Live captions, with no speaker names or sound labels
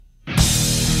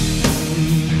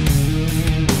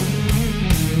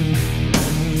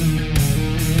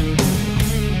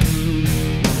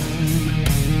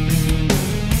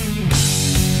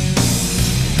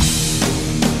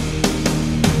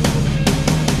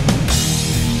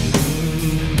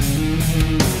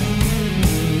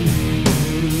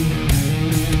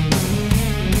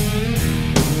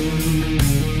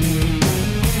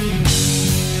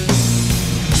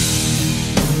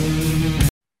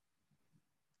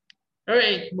All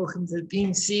right, welcome to the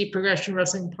PNC Progression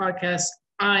Wrestling Podcast.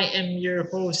 I am your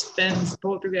host, Ben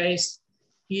Poltergeist.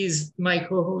 He's my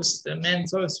co-host, the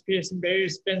Mentos Pearson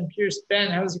Bears, Ben Pierce.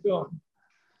 Ben, how's it going?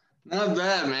 Not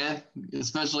bad, man.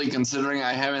 Especially considering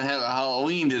I haven't had a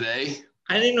Halloween today.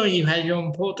 I didn't know you had your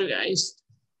own Poltergeist.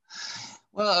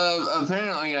 Well,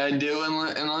 apparently I do, and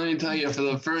let me tell you, for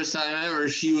the first time ever,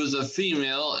 she was a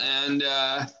female, and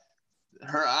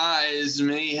her eyes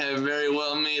may have very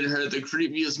well made her the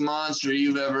creepiest monster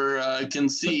you've ever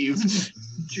conceived.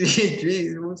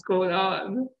 Jeez, what's going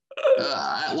on?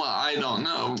 I don't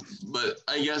know, but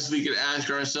I guess we could ask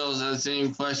ourselves that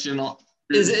same question.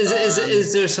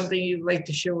 Is there something you'd like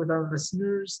to share with our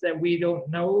listeners that we don't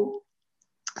know?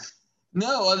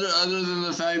 No, other than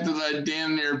the fact that I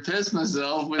damn near pissed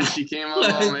myself when she came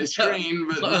up on my screen,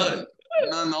 but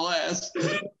nonetheless.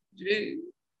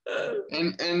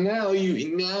 And now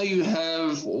you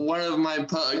have one of my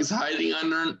pugs hiding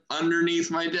underneath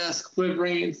my desk,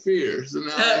 quivering in fear. So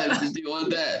now I have to deal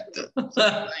with that.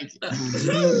 So thank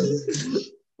you.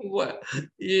 What?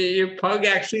 Your pug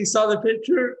actually saw the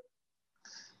picture?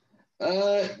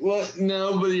 Well,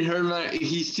 no, but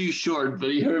he's too short, but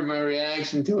he heard my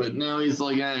reaction to it. Now he's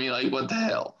looking at me like, what the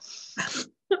hell?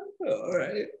 All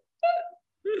right.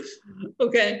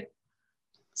 Okay.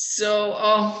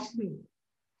 So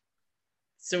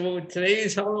today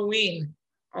is Halloween,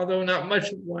 although not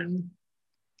much of one.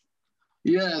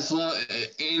 Yes, well,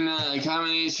 in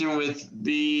combination with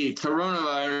the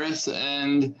coronavirus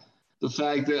and the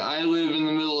fact that I live in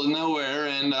the middle of nowhere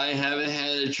and I haven't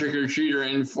had a trick-or-treater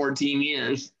in 14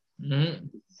 years. Mm-hmm.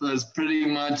 So it's pretty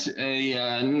much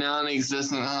a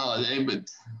non-existent holiday, but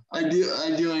I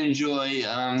do enjoy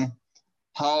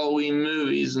Halloween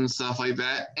movies and stuff like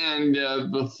that.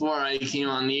 And before I came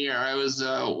on the air, I was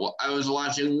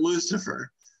watching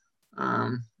Lucifer.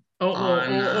 Hold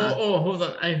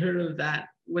on! I heard of that.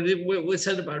 What's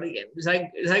that about again? Is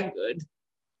that good?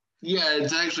 Yeah,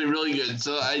 it's actually really good.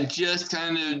 So I just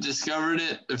kind of discovered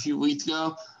it a few weeks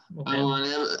ago. Okay.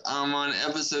 I'm on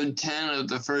episode 10 of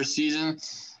the first season.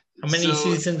 How many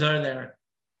seasons are there?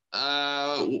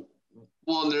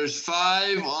 Well, there's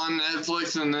 5 on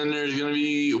Netflix, and then there's going to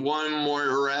be one more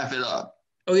to wrap it up.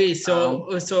 Okay,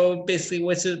 so basically,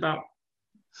 what's it about?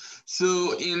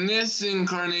 So in this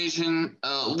incarnation,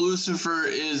 Lucifer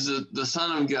is the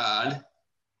son of God.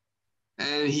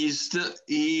 And he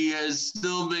has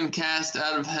still been cast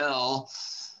out of hell,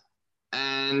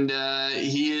 and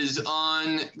he is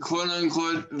on quote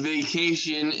unquote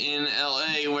vacation in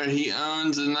LA, where he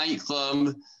owns a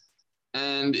nightclub,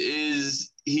 and he's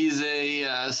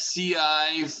a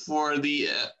CI for the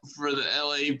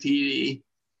LAPD,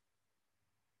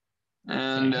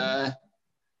 and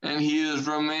he is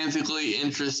romantically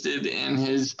interested in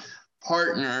his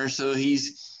partner, so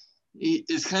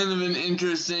it's kind of an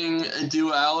interesting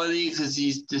duality because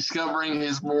he's discovering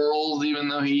his morals even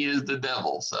though he is the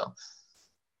devil. So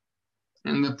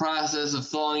in the process of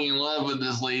falling in love with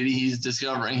this lady, he's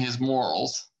discovering his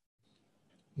morals.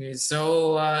 Okay,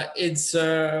 so it's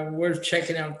worth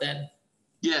checking out then.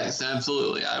 Yes,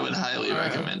 absolutely. I would highly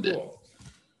recommend it.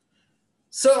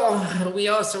 So we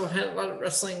also had a lot of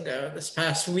wrestling this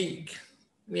past week.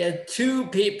 We had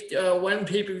one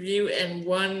pay-per-view and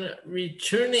one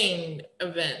returning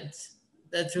event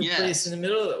that took place in the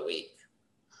middle of the week.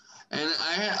 And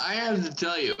I have to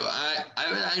tell you, I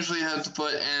would actually have to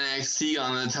put NXT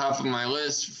on the top of my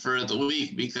list for the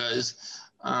week because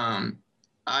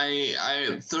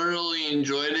I thoroughly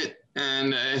enjoyed it,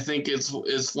 and I think it's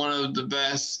one of the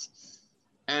best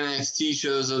NXT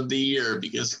shows of the year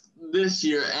because this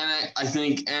year I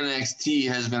think NXT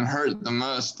has been hurt the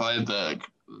most by the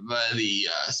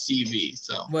CV.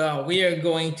 So we are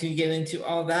going to get into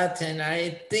all that, and I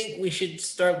think we should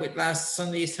start with last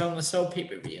Sunday's Hell in a Cell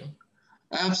pay-per-view.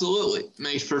 Absolutely,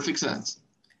 makes perfect sense.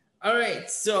 All right,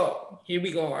 so here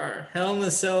we go, our Hell in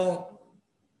a Cell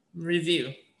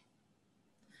review.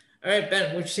 All right,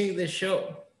 Ben, what you think of this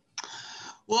show?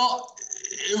 Well,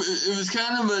 it was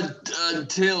kind of a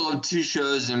tale of two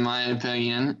shows, in my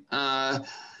opinion.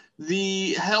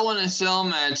 The Hell in a Cell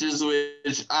matches,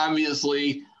 which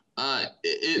obviously,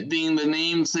 it being the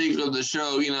namesake of the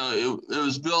show, it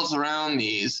was built around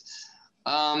these.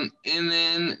 And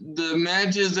then the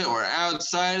matches that were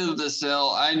outside of the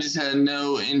cell, I just had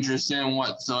no interest in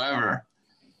whatsoever.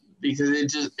 Because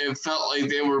it felt like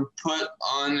they were put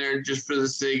on there just for the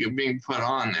sake of being put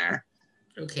on there.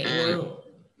 Okay. And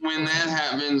when that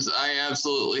happens, I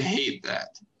absolutely hate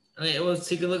that. Okay, let's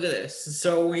take a look at this.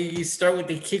 So we start with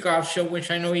the kickoff show,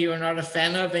 which I know you are not a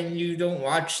fan of, and you don't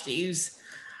watch these.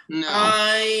 No.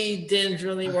 I didn't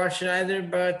really watch it either,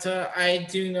 but I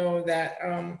do know that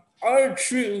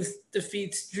R-Truth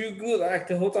defeats Drew Gulak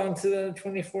to hold on to the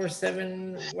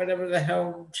 24/7 whatever the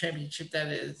hell championship that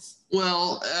is.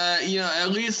 Well, at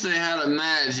least they had a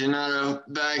match and not a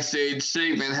backstage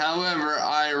segment. However,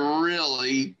 I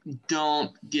really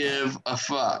don't give a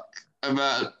fuck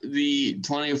about the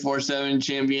 24/7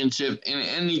 championship in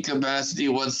any capacity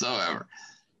whatsoever.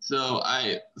 So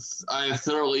I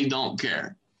thoroughly don't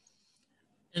care.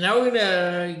 And now we're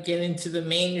going to get into the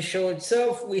main show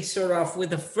itself. We start off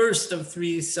with the first of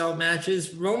 3 cell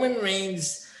matches. Roman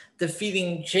Reigns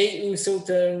defeating Jey Uso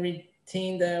to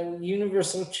retain the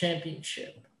Universal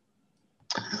Championship.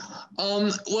 Well,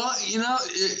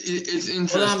 it's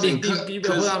interesting.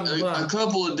 Hold on. A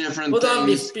couple of different things. Hold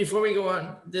on, before we go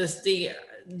on. They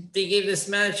gave this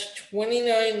match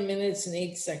 29 minutes and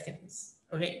 8 seconds.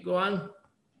 Okay, go on.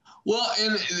 Well,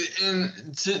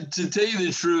 and to tell you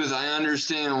the truth, I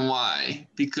understand why.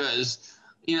 Because,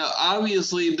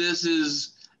 obviously this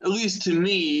is, at least to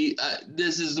me,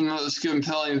 this is the most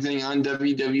compelling thing on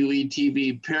WWE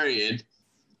TV, period.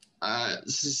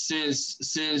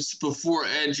 Since before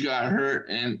Edge got hurt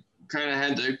and kind of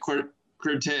had to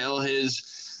curtail his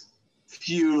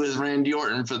feud with Randy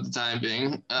Orton for the time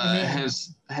being.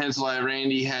 Hence why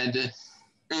Randy had to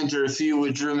enter a feud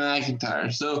with Drew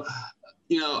McIntyre. So,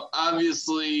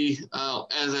 obviously,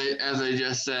 as I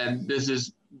just said, this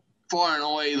is far and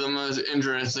away the most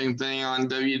interesting thing on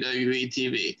WWE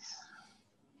TV.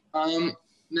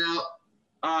 Now,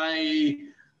 I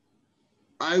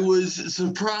was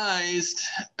surprised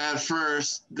at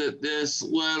first that this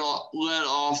led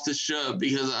off the show,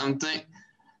 because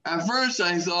at first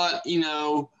I thought,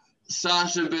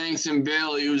 Sasha Banks and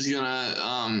Bayley was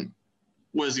gonna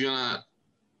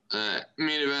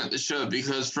main event the show,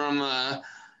 because from a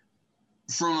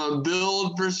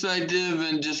build perspective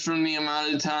and just from the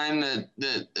amount of time that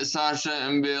Sasha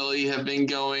and Bayley have been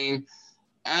going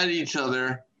at each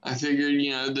other, I figured,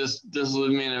 this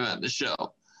would main event the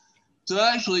show. So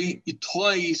actually,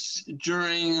 twice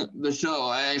during the show,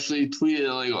 I actually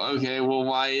tweeted like, okay, well,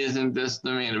 why isn't this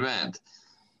the main event?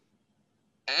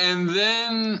 And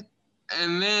then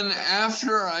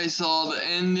after I saw the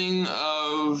ending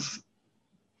of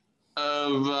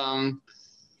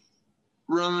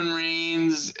Roman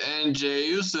Reigns and Jey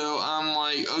Uso, I'm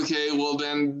like, okay, well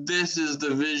then this is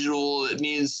the visual that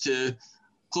needs to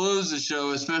close the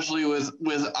show, especially with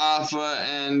Alpha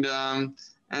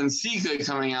and Sika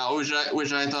coming out,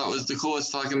 which I thought was the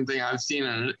coolest fucking thing I've seen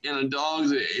in a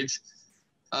dog's age.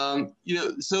 So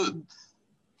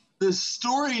the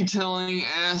storytelling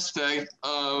aspect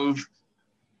of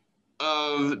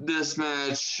this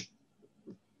match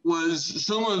was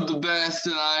some of the best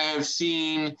that I have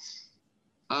seen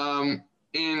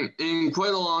in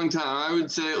quite a long time. I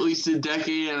would say at least a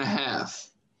decade and a half.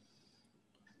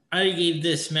 I gave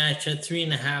this match a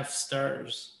 3.5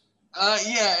 stars.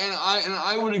 Yeah, and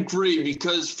I would agree,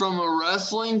 because from a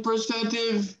wrestling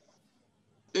perspective,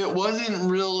 it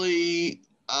wasn't really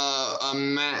a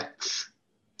match,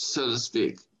 so to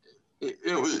speak.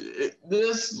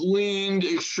 This leaned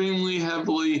extremely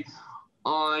heavily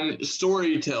on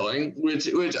storytelling, which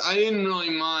I didn't really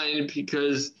mind,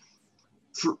 because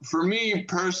for me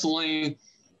personally,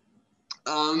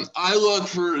 I look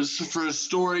for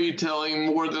storytelling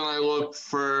more than I look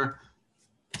for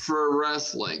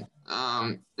wrestling.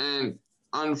 And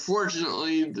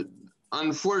unfortunately,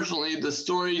 the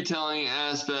storytelling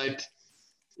aspect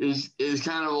is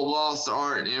kind of a lost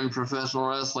art in professional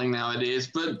wrestling nowadays.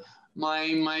 But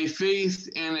my faith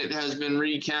in it has been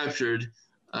recaptured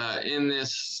in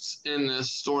this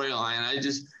storyline.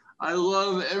 I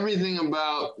love everything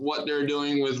about what they're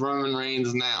doing with Roman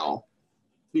Reigns now,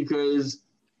 because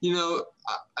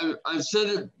I've said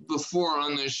it before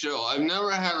on this show. I've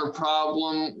never had a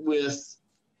problem with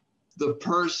the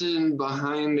person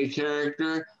behind the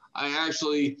character. I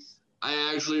actually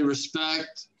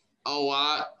respect a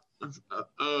lot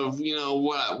of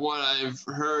what I've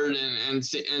heard and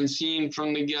seen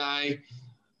from the guy.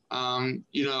 I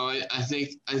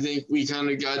think we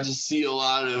kind of got to see a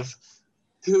lot of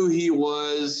who he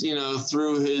was,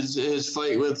 through his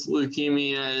fight with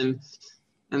leukemia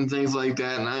and things like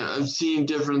that. And I've seen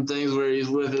different things where he's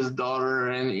with his daughter,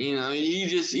 and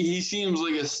he seems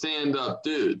like a stand-up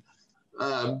dude.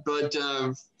 But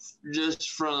just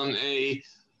from a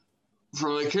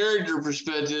character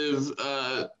perspective,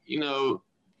 the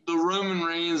Roman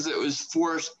Reigns that was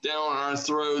forced down our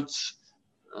throats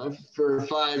for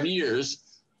 5 years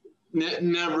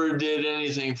never did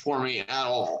anything for me at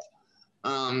all.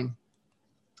 And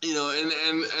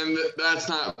that's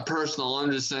not personal.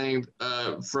 I'm just saying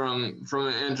from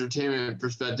an entertainment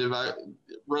perspective,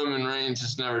 Roman Reigns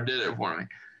just never did it for me.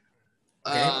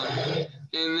 Okay.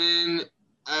 And then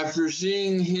after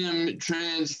seeing him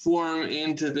transform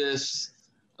into this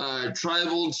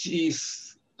tribal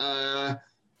chief,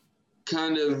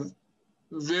 kind of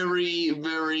very,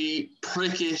 very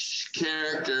prickish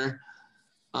character,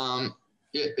 I'm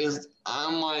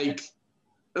like,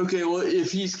 okay, well,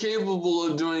 if he's capable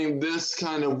of doing this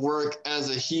kind of work as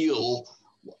a heel,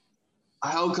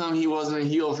 how come he wasn't a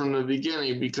heel from the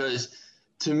beginning? Because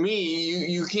to me,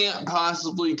 you can't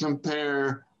possibly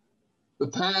compare the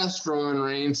past Roman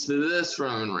Reigns to this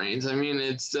Roman Reigns. I mean,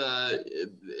 it's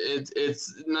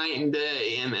night and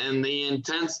day, and the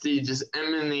intensity just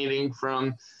emanating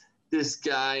from this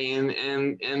guy, and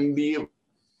the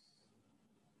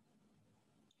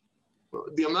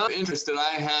amount of interest that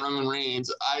I have in Roman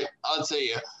Reigns, I'll tell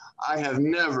you, I have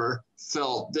never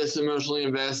felt this emotionally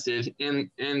invested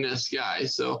in this guy.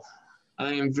 So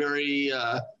I am very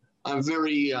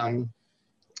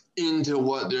into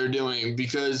what they're doing,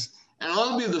 because, and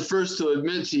I'll be the first to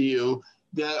admit to you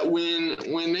that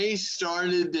when they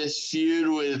started this feud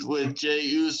with Jey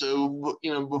Uso,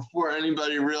 before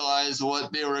anybody realized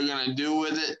what they were going to do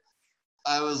with it,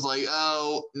 I was like,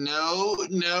 oh,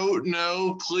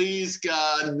 no, please,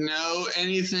 God, no,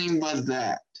 anything but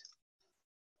that.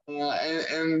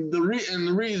 And the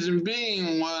reason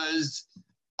being was,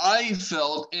 I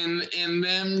felt in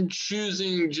them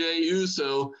choosing Jey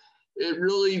Uso, it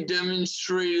really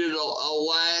demonstrated a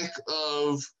lack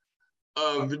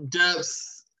of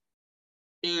depth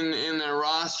in their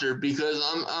roster, because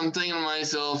I'm thinking to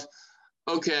myself,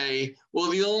 okay,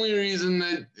 well, the only reason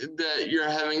that you're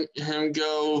having him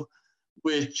go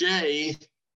with Jey,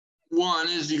 one,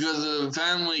 is because of the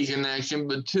family connection,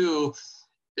 but two,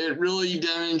 it really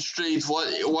demonstrates what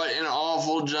an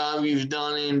awful job you've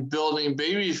done in building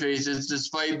baby faces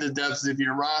despite the depth of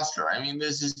your roster. I mean,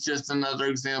 this is just another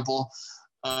example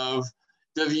of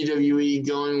WWE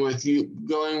going with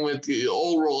the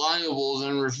old reliables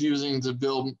and refusing to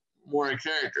build more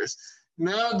characters.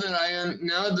 Now that I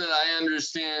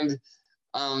understand,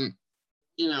 where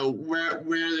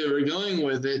they were going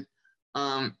with it,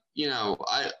 I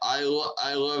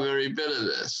love every bit of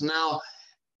this. Now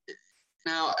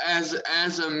as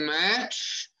a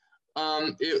match,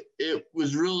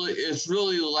 it's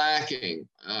really lacking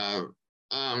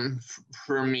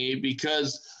for me,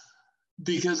 because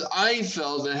I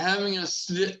felt that having a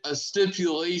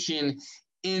stipulation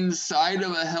inside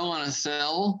of a Hell in a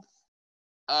Cell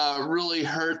really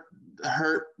hurt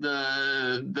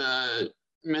the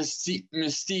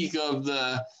mystique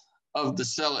of the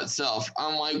cell itself.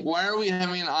 I'm like, why are we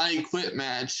having an I Quit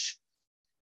match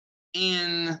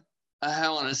in a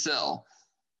Hell in a Cell?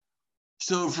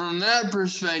 So from that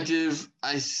perspective,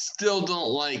 I still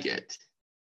don't like it.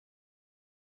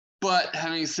 But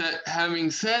having said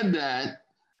that,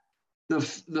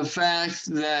 the fact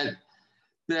that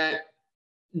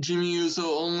Jimmy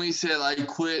Uso only said I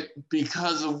quit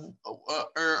because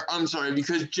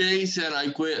Jey said I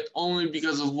quit only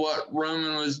because of what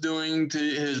Roman was doing to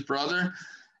his brother,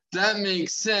 that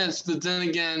makes sense. But then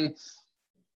again,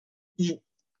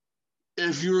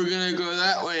 if you were gonna go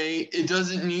that way, it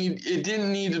didn't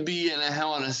need to be in a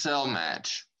Hell in a Cell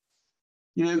match,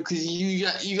 because you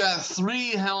got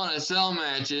 3 Hell in a Cell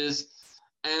matches,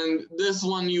 and this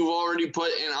one you've already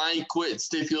put an I Quit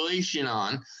stipulation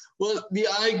on. Well, the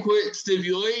I Quit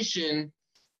stipulation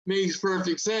makes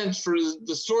perfect sense for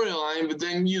the storyline, but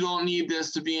then you don't need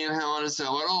this to be in Hell in a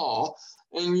Cell at all.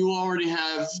 And you already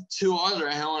have 2 other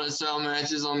Hell in a Cell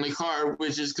matches on the card,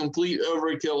 which is complete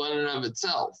overkill in and of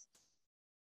itself.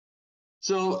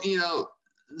 So,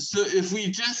 so if we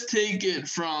just take it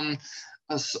from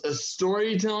a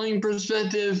storytelling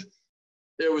perspective,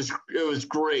 it was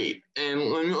great.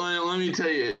 And let me tell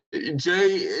you,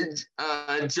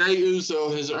 Jey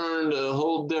Uso has earned a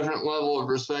whole different level of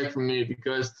respect from me,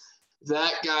 because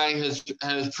that guy has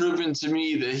proven to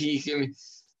me that he can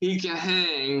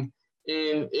hang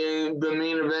in the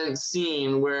main event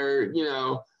scene, where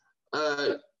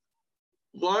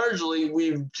largely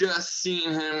we've just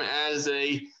seen him as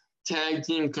a tag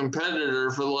team competitor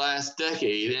for the last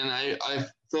decade, and I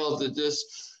felt that this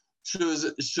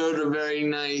showed a very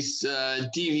nice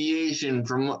deviation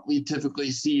from what we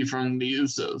typically see from the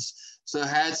Usos. So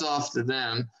hats off to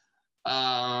them.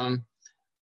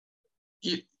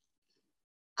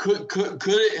 Could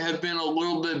it have been a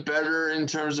little bit better in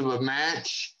terms of a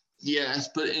match? Yes,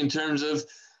 but in terms of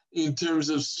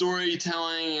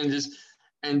storytelling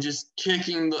and just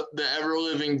kicking the ever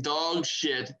living dog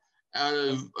shit out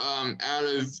of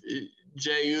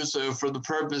Jey Uso for the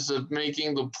purpose of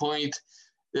making the point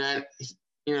that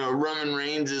Roman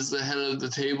Reigns is the head of the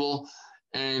table,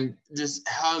 and just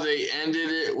how they ended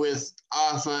it with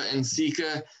Afa and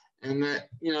Sika, and that,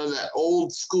 you know, that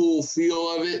old school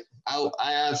feel of it.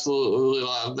 I absolutely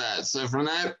love that. So from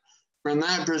that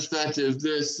perspective,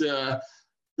 this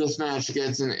match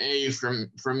gets an A from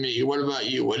me. What about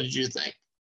you? What did you think?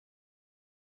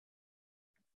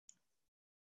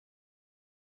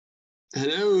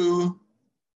 Hello,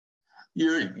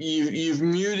 you've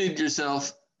muted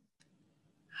yourself.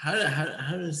 How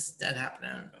does that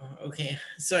happen? Okay,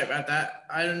 sorry about that.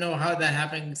 I don't know how that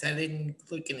happened because I didn't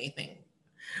click anything.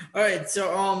 All right,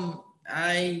 so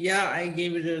I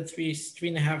gave it a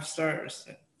 3.5 stars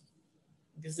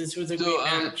because this was a great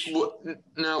match.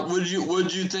 Now, what'd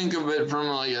you think of it from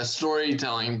like a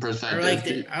storytelling perspective? I liked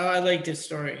it. I liked the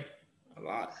story a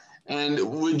lot. And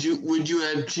would you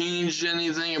have changed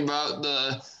anything about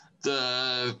the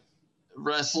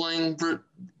wrestling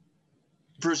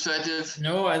perspective?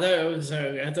 No, I thought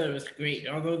it was great.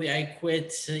 Although the I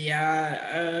Quit,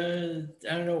 I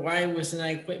don't know why it was an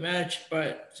I Quit match,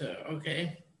 but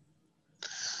okay.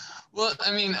 Well,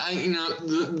 I mean,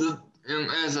 and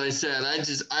as I said, I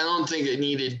don't think it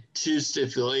needed two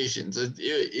stipulations. It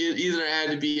either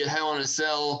had to be a Hell in a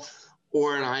Cell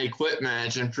or an I Quit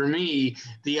match, and for me,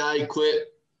 the I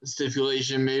Quit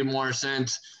stipulation made more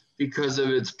sense because of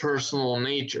its personal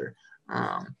nature.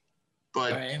 But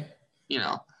right. You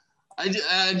know, I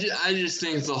just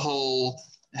think the whole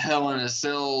Hell in a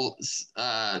Cell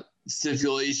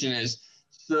stipulation is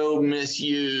so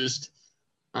misused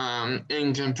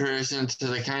in comparison to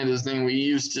the kind of thing we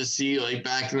used to see like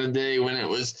back in the day when it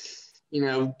was, you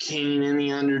know, Kane and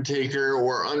The Undertaker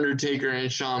or Undertaker and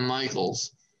Shawn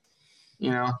Michaels,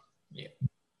 you know? Yeah.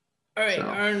 All right, so.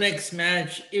 Our next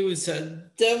match, it was a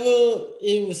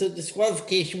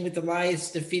disqualification with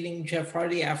Elias defeating Jeff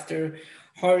Hardy after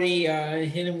Hardy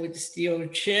hit him with the steel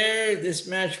chair. This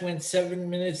match went 7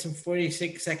 minutes and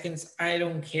 46 seconds. I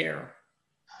don't care.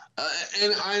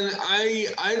 And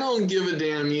I don't give a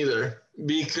damn either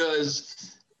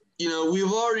because, you know,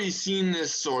 we've already seen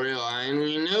this storyline.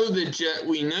 We know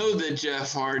that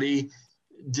Jeff Hardy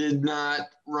did not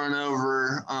run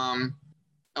over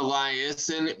Elias,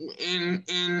 and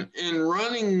in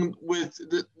running with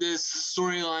this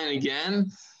storyline again,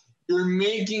 you're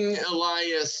making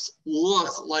Elias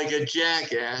look like a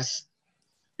jackass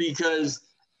because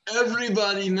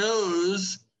everybody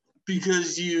knows,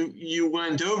 because you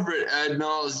went over it ad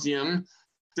nauseum,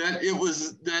 that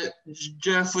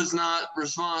Jeff was not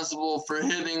responsible for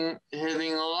hitting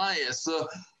Elias. So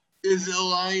is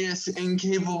Elias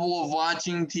incapable of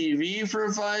watching TV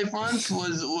for 5 months?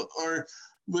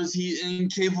 Was he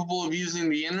incapable of using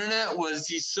the internet? Was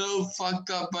he so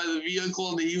fucked up by the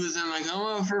vehicle that he was in a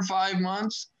coma for 5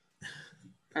 months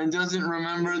and doesn't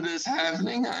remember this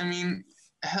happening? I mean,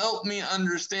 help me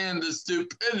understand the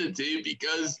stupidity,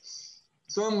 because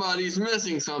somebody's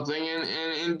missing something, and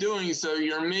in doing so,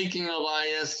 you're making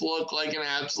Elias look like an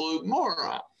absolute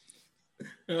moron.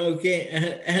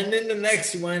 Okay, and then the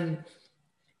next one,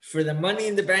 for the Money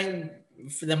in the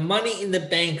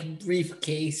Bank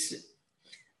briefcase,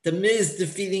 The Miz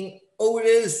defeating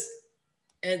Otis,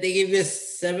 and they gave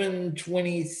this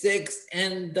 726.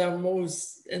 And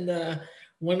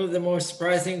one of the most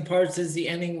surprising parts is the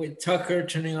ending with Tucker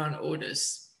turning on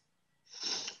Otis.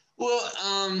 Well,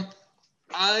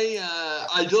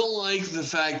 I don't like the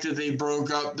fact that they broke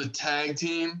up the tag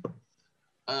team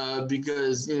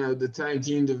because, you know, the tag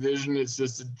team division is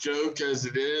just a joke as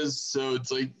it is. So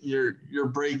it's like you're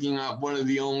breaking up one of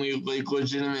the only like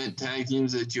legitimate tag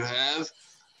teams that you have.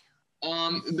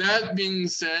 That being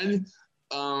said,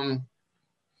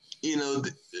 you know,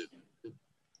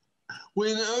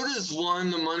 when Otis won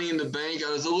the Money in the Bank,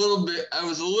 I was a little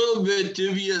bit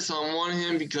dubious on one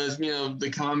hand because, you know,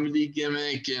 the comedy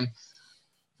gimmick, and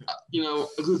you know,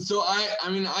 so I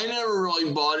mean I never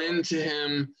really bought into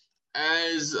him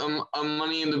as a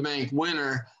Money in the Bank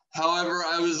winner. However,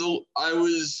 I was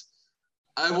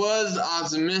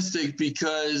optimistic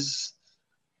because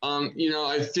you know,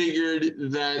 I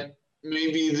figured that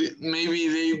maybe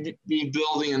they'd be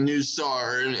building a new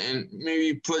star and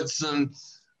maybe put some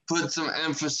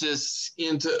emphasis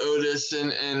into Otis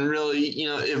and really, you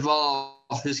know,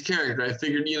 evolve his character. I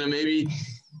figured, you know, maybe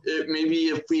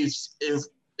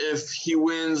if he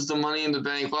wins the Money in the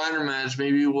Bank ladder match,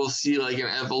 maybe we'll see like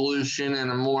an evolution and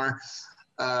a more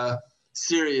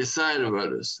serious side of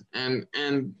Otis, and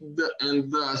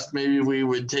thus maybe we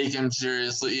would take him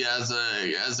seriously as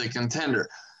a contender.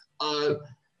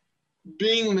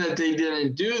 Being that they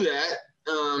didn't do that,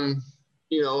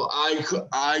 you know,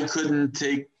 I couldn't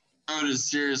take Otis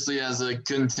seriously as a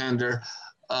contender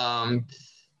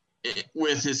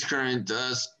with his current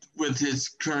his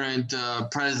current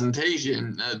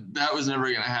presentation. That was never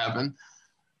going to happen.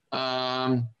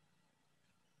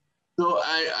 So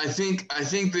I think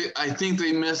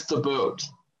they missed the boat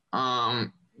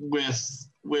with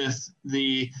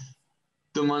the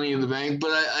Money in the Bank.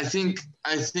 But I think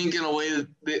in a way that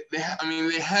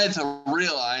they had to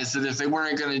realize that if they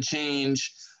weren't going to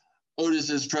change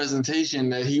Otis's presentation,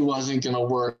 that he wasn't going to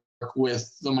work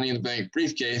with the Money in the Bank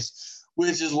briefcase,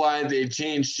 which is why they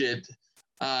changed it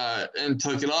and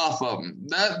took it off of him.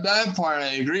 That part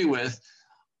I agree with.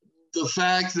 The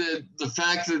fact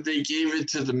that they gave it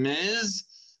to The Miz,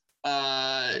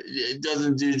 it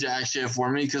doesn't do jack shit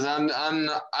for me because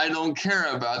I don't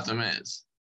care about The Miz.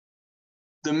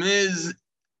 The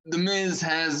Miz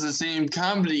has the same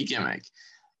comedy gimmick.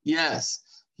 Yes,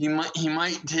 he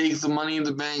might take the Money in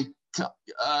the Bank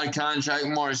contract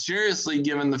more seriously,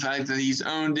 given the fact that he's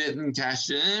owned it and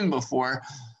cashed it in before.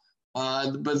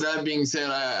 But that being said,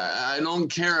 I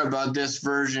don't care about this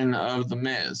version of The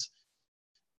Miz.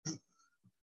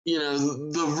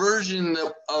 The version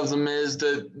of The Miz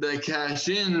that cashed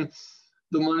in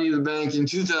the Money in the Bank in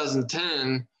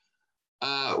 2010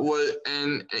 was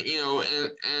in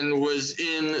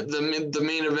the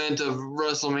main event of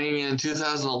WrestleMania in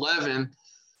 2011.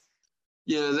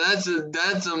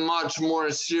 That's a much more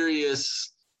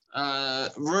serious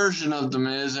version of The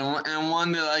Miz and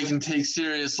one that I can take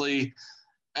seriously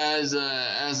as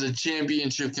a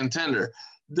championship contender.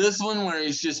 This one where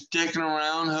he's just dicking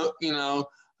around,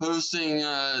 hosting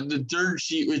the Dirt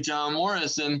Sheet with John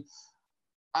Morrison,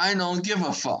 I don't give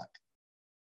a fuck.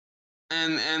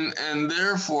 And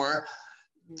therefore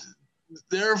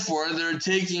they're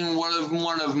taking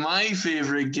one of my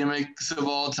favorite gimmicks of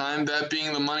all time, that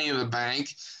being the Money in the Bank,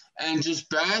 and just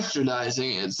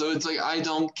bastardizing it. So it's like, I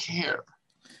don't care.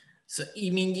 So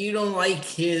you mean you don't like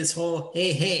his whole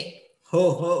hey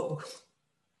ho ho?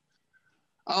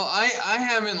 Oh, I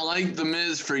haven't liked The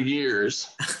Miz for years.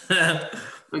 Oh,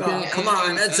 come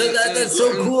on. That's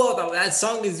so cool, though. That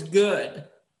song is good.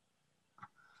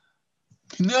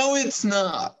 No, it's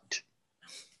not.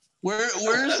 Where's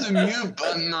the mute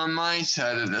button on my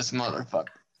side of this motherfucker?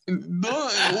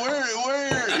 Don't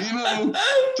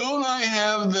I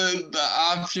have the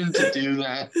option to do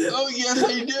that? Oh, yes,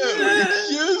 I do.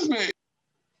 Excuse me.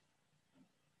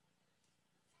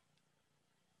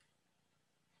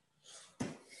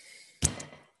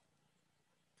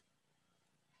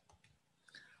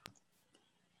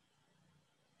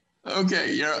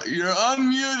 Okay, you're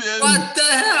unmuted. What the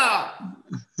hell?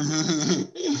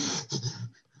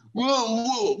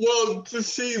 Well, to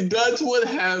see, that's what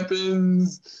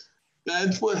happens.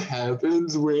 That's what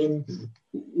happens when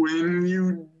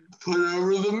you put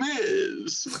over The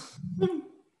Miz.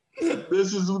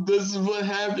 This is what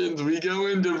happens. We go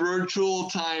into virtual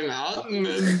timeout, and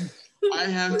then I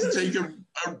have to take a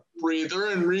breather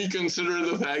and reconsider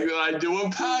the fact that I do a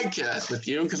podcast with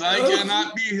you, because I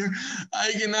cannot be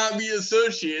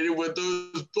associated with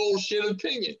those bullshit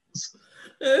opinions.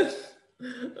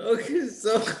 Okay,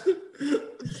 so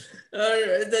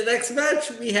the next match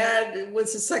we had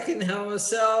was the second Hell in a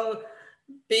Cell.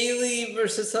 Bayley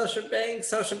versus Sasha Banks.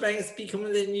 Sasha Banks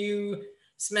becoming the new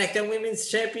SmackDown Women's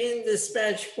Champion. This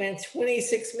match went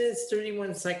 26 minutes,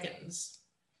 31 seconds.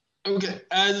 Okay,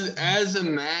 as a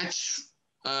match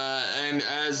and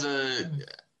as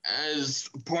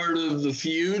part of the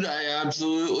feud, I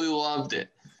absolutely loved it.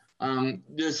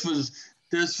 This was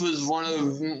one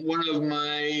of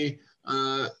my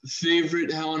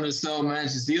favorite Hell in a Cell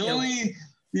matches. The only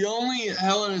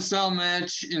Hell in a Cell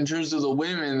match in terms of the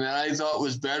women that I thought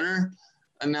was better.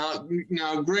 And now,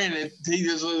 granted, take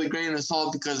this with a grain of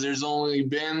salt because there's only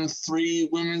been 3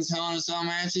 women's Hell in a Cell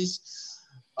matches.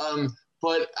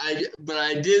 But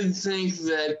I did think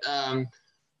that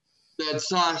that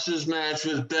Sasha's match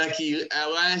with Becky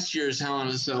at last year's Hell in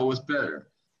a Cell was better.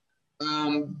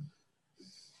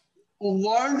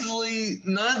 Largely,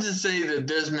 not to say that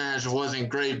this match wasn't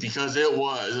great, because it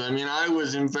was. I mean, I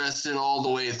was invested all the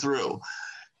way through.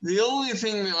 The only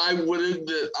thing that I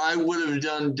would have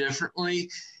done differently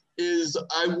is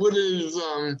I would have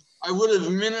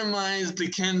minimized the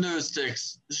kendo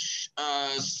sticks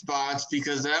spots,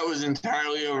 because that was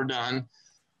entirely overdone.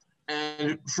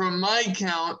 And from my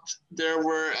count, there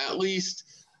were at least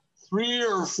 3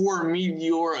 or 4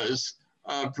 Meteoras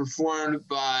performed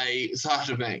by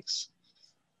Sasha Banks.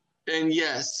 And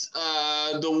yes,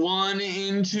 the one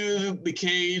into the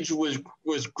cage was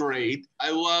great.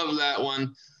 I love that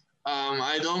one.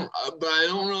 I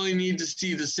don't really need to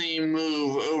see the same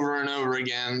move over and over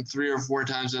again 3 or 4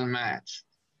 times in a match.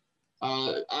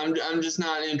 I'm just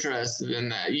not interested in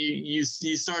that. You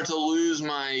start to lose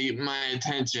my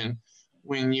attention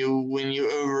when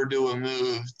you overdo a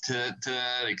move to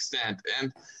that extent.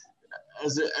 And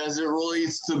as it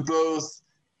relates to both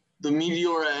the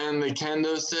Meteora and the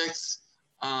kendo sticks,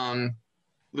 that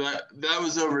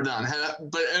was overdone.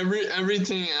 But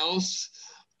everything else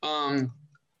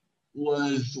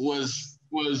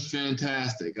was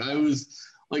fantastic. I was,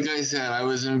 like I said, I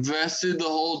was invested the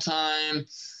whole time.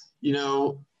 You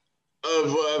know,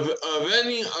 of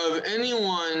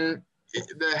anyone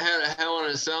that had a Hell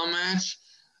in a Cell match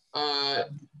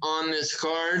on this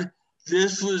card,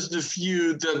 this was the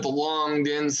feud that belonged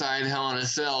inside Hell in a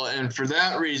Cell, and for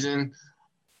that reason,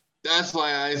 that's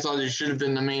why I thought it should have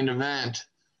been the main event.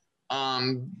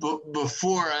 But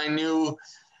before I knew,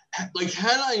 like,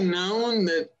 had I known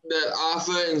that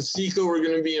Afa and Siko were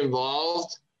going to be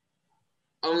involved,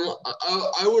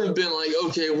 I would have been like,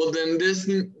 okay, well then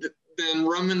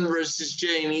Roman versus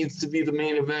Jay needs to be the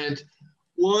main event.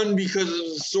 One, because of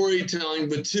the storytelling,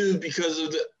 but two, because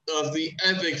of the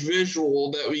epic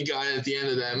visual that we got at the end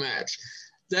of that match.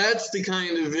 That's the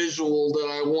kind of visual that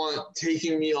I want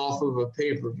taking me off of a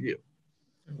pay-per-view.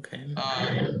 Okay.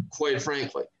 Quite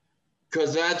frankly,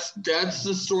 because that's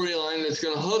the storyline that's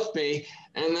going to hook me,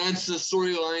 and that's the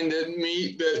storyline that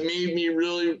made me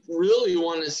really, really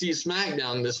want to see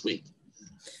SmackDown this week.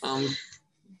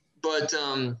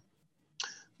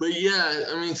 But yeah,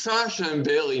 I mean, Sasha and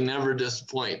Bayley never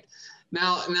disappoint.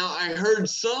 Now I heard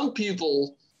some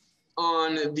people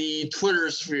on the Twitter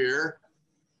sphere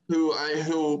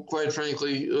who quite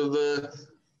frankly,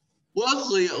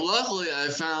 luckily I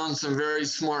found some very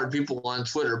smart people on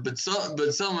Twitter, but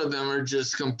some of them are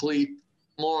just complete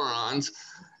morons.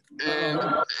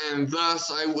 And thus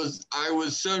I was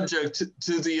subject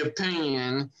to the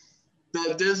opinion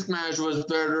that this match was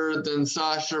better than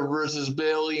Sasha versus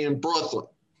Bayley in Brooklyn.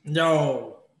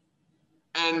 No.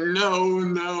 And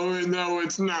no,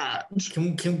 it's not.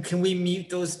 Can we mute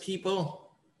those people?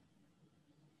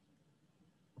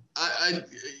 I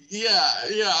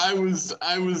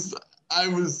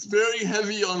was very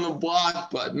heavy on the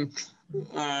block button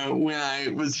when I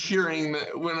was seeing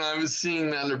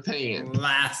that opinion.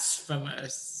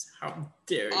 Blasphemous! How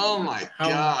dare you? Oh my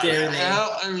God!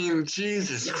 I mean,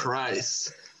 Jesus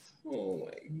Christ! Oh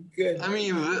my goodness! I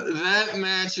mean, that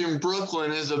match in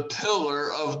Brooklyn is a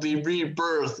pillar of the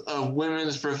rebirth of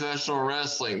women's professional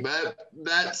wrestling.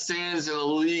 That stands in a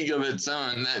league of its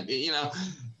own. That, you know.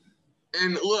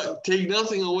 And look, take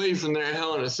nothing away from their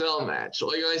Hell in a Cell match.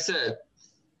 Like I said,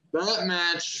 that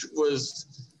match was,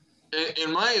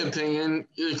 in my opinion,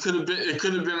 it could have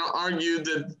been argued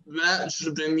that should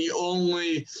have been the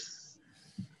only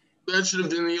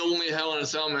Hell in a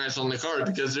Cell match on the card,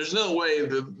 because there's no way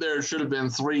that there should have been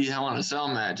 3 Hell in a Cell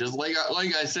matches. Like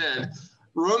I said,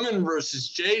 Roman versus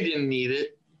Jay didn't need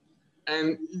it,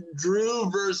 and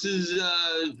Drew versus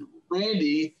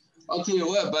Randy. I'll tell you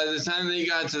what, by the time they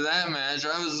got to that match,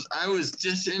 I was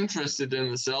disinterested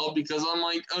in the Cell, because I'm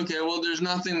like, okay, well, there's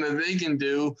nothing that they can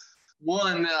do.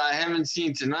 One that I haven't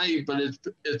seen tonight, but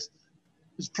it's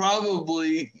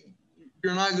probably,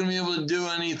 you're not going to be able to do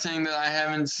anything that I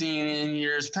haven't seen in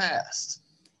years past.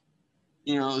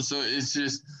 You know, so it's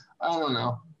just, I don't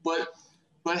know. But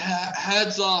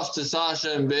hats off to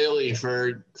Sasha and Bayley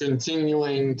for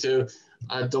continuing to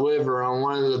deliver on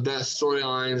one of the best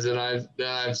storylines that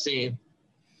I've seen.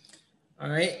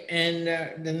 All right, and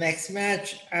the next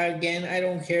match, again, I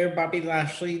don't care. Bobby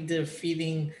Lashley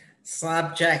defeating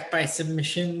Slapjack by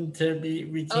submission to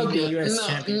retain the U.S.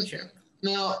 Championship.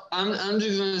 Now, I'm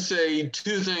just going to say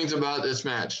 2 things about this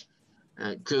match,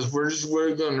 because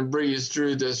we're going to breeze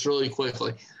through this really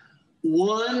quickly.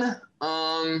 One,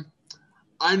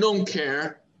 I don't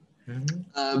care.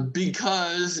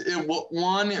 Because it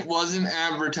wasn't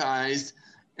advertised,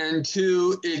 and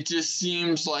 2, it just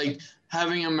seems like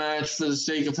having a match for the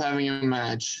sake of having a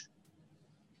match.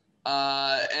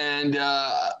 And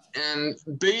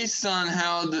based on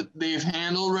how they've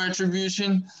handled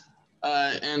Retribution,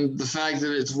 and the fact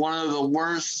that it's one of the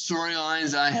worst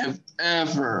storylines I have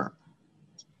ever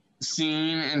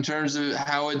seen in terms of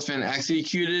how it's been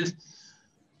executed,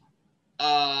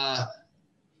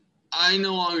 I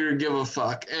no longer give a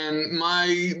fuck, and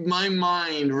my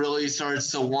mind really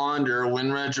starts to wander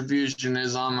when Retribution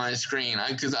is on my screen,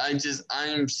 because I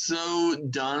am so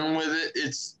done with it.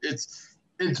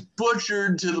 It's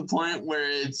butchered to the point where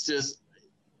it's just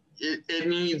it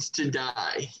needs to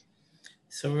die.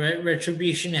 So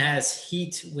Retribution has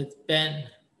heat with Ben.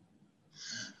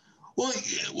 Well,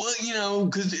 you know,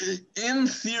 because in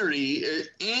theory,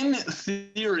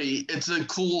 it's a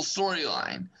cool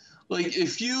storyline. Like,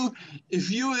 if you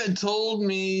had told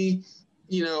me,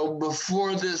 you know,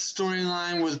 before this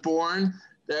storyline was born,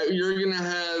 that you're gonna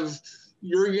have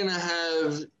you're going to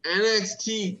have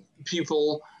NXT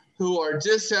people who are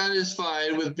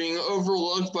dissatisfied with being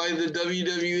overlooked by the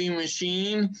WWE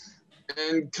machine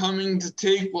and coming to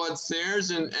take what's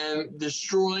theirs and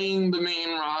destroying the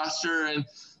main roster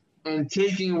and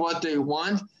taking what they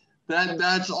want.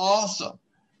 That's awesome.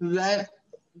 That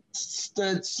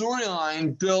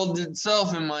storyline builds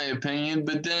itself, in my opinion,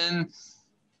 but then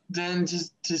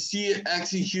just to see it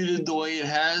executed the way it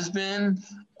has been,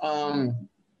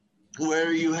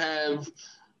 where you have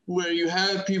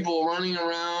people running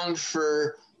around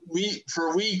for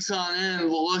weeks on end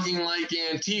looking like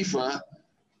Antifa,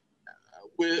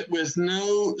 with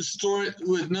no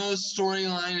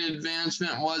storyline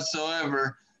advancement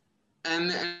whatsoever.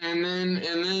 And then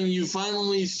you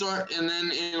finally start, and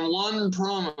then in one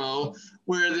promo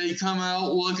where they come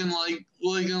out looking like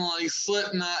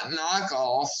Slipknot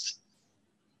knockoffs,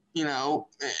 you know,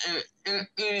 and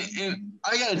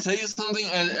I gotta tell you something,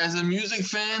 as a music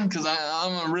fan, because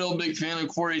I'm a real big fan of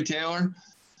Corey Taylor,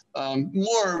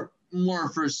 more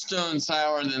for Stone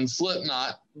Sour than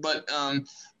Slipknot, but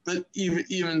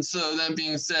even so, that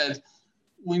being said,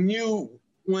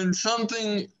 when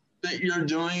something that you're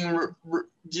doing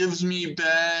gives me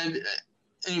bad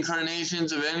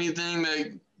incarnations of anything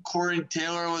that Corey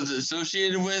Taylor was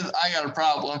associated with, I got a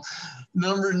problem.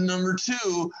 Number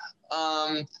two,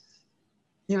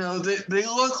 you know, they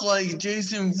look like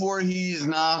Jason Voorhees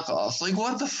knockoffs. Like,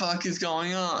 what the fuck is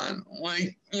going on?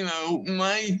 Like, you know,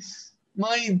 my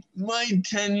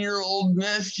 10-year-old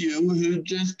nephew who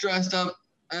just dressed up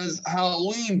as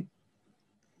Halloween,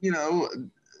 you know,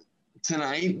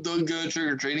 tonight, they'll go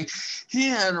trick-or-treating. He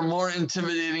had a more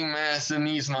intimidating mask than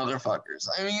these motherfuckers.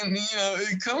 I mean, you know,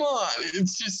 come on.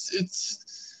 It's just,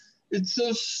 it's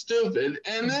so stupid.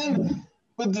 And then,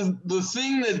 but the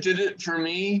thing that did it for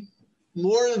me,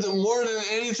 more than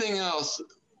anything else,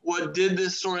 what did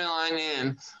this storyline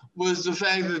in was the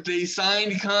fact that they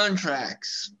signed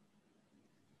contracts.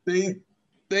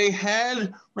 They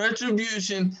had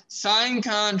Retribution sign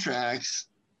contracts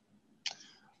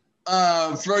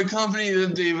for a company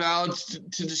that they vowed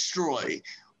to destroy.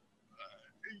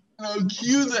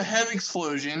 Cue the head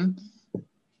explosion,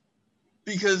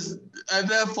 because at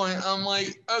that point I'm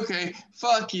like, okay,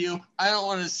 fuck you, I don't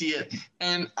want to see it.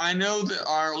 And I know that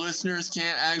our listeners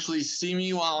can't actually see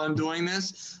me while I'm doing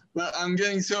this, but I'm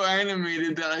getting so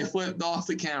animated that I flipped off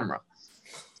the camera.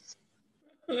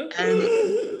 And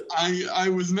I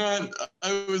was not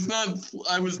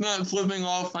flipping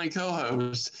off my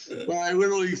co-host, but I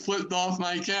literally flipped off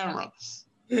my camera.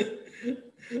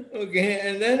 Okay,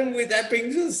 and then that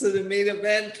brings us to the main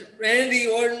event: Randy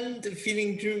Orton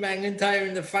defeating Drew McIntyre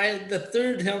in the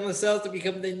third Hell in a Cell to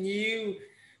become the new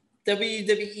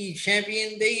WWE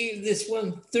champion. They gave this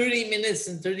one 30 minutes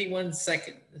and 31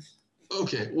 seconds.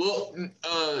 Okay, well,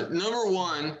 number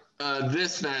one,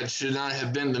 this match should not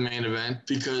have been the main event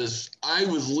because I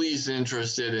was least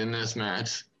interested in this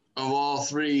match of all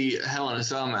three Hell in a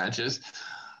Cell matches.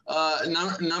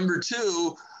 Number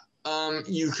two,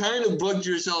 you kind of booked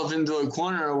yourself into a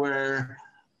corner where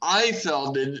I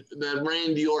felt that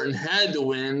Randy Orton had to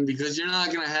win, because you're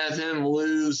not going to have him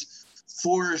lose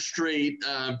 4 straight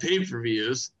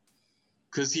pay-per-views,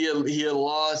 because he had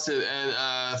lost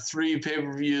at 3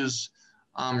 pay-per-views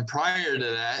prior to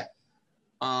that.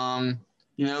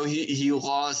 You know, he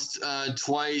lost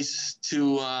twice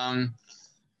to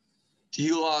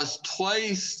Drew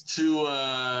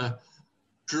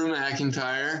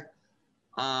McIntyre.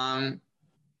 And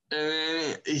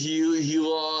then he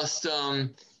lost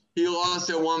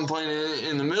at one point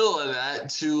in the middle of that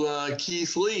to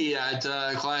Keith Lee at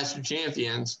Clash of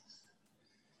Champions.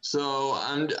 So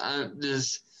I'm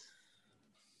just,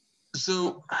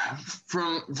 so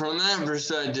from that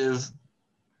perspective,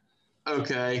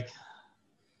 okay,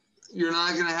 you're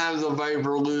not going to have the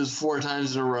Viper lose 4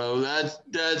 times in a row.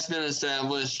 That's been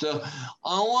established. So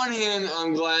on one hand,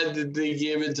 I'm glad that they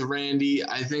gave it to Randy.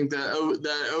 I think that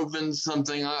opens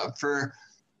something up for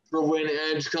when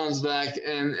Edge comes back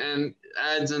and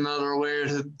adds another layer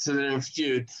to their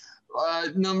feud.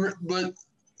 But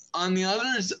on the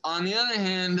other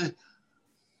hand,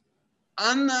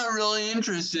 I'm not really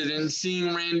interested in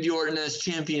seeing Randy Orton as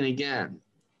champion again.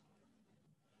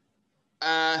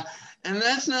 And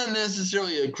that's not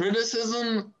necessarily a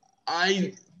criticism.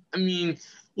 I mean,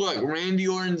 look, Randy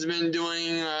Orton's been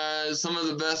doing some of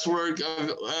the best work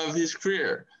of his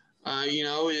career. You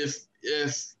know, if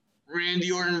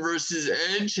Randy Orton versus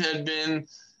Edge had been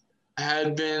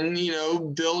you know,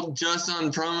 built just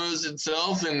on promos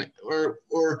itself, and or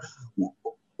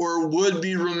would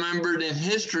be remembered in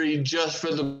history just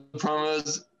for the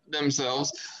promos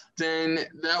themselves, then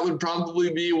that would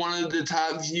probably be one of the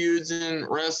top feuds in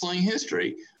wrestling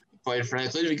history, quite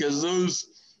frankly, because those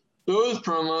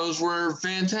promos were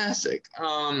fantastic.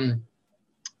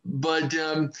 But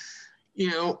you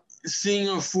know, seeing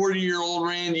a 40-year-old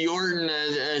Randy Orton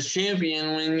as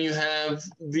champion when you have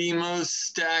the most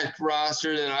stacked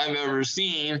roster that I've ever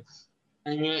seen,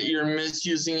 and yet you're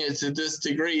misusing it to this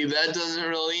degree, that doesn't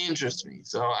really interest me.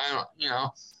 So I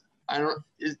don't.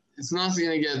 It's nothing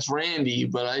against Randy,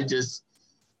 but there's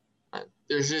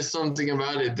just something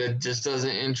about it that just doesn't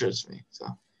interest me. So.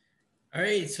 All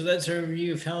right, so that's our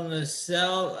review of Hell in a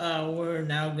Cell. We're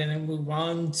now going to move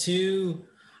on to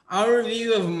our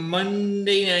review of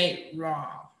Monday Night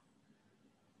Raw.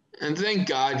 And thank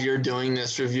God you're doing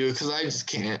this review, because I just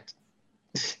can't.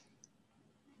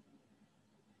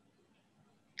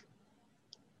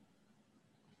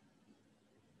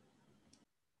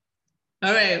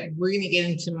 All right, we're going to get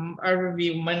into our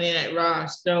review of Monday Night Raw.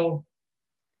 So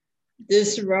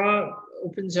this Raw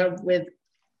opens up with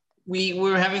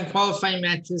we're having qualifying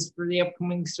matches for the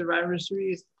upcoming Survivor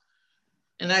Series.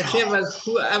 And actually,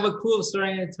 I have a cool story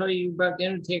I'm going to tell you about The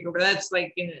Undertaker, but that's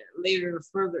like later,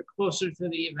 further, closer to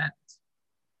the event.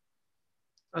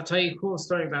 I'll tell you a cool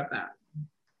story about that.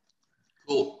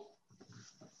 Cool.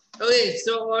 Okay,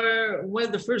 so one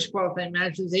of the first qualifying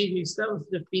matches, AJ Styles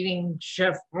defeating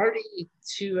Jeff Hardy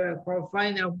to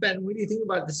qualify. Now, Ben, what do you think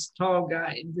about this tall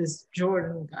guy, this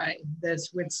Jordan guy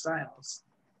that's with Styles?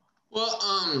 Well,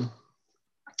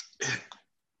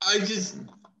 I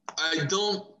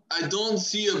don't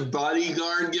see a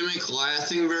bodyguard gimmick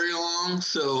lasting very long.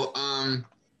 So,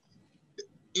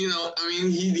 you know, I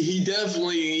mean, he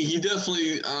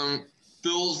definitely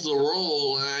fills the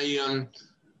role. And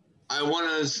I want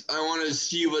to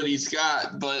see what he's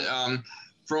got. But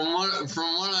from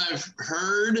what I've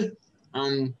heard,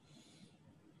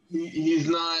 he's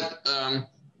not.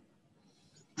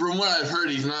 From what I've heard,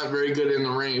 he's not very good in the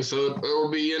ring. So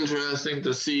it'll be interesting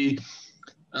to see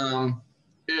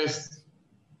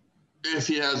if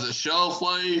he has a shelf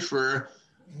life or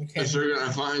if they're going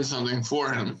to find something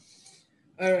for him.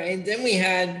 All right. Then we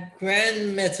had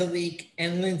Gran Metalik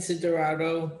and Lince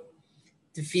Dorado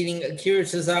defeating Akira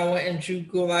Tozawa and Drew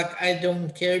Gulak. I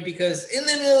don't care, because in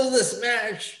the middle of this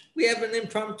match, we have an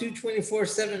impromptu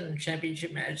 24/7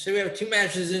 championship match. So we have two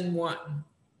matches in one.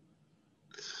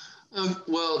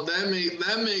 Well, that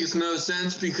makes no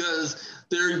sense, because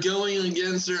they're going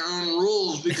against their own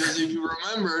rules. Because if you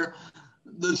remember,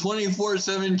 the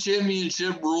 24/7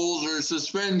 championship rules are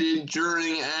suspended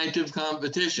during active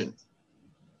competition.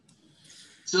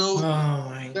 So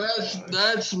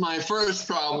that's my first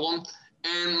problem.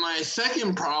 And my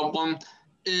second problem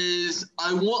is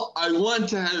I want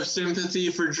to have sympathy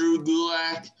for Drew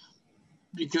Gulak,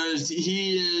 because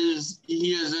he is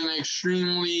an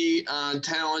extremely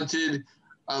talented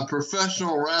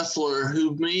professional wrestler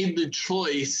who made the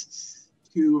choice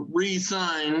to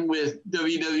re-sign with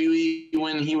WWE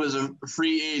when he was a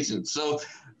free agent. So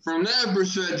from that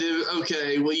perspective,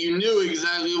 okay, well, you knew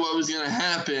exactly what was going to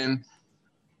happen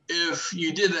if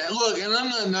you did that. Look, and I'm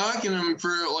not knocking him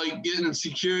for like getting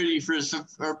security for his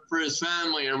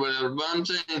family or whatever, but I'm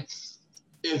saying,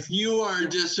 if you are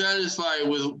dissatisfied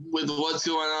with what's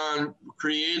going on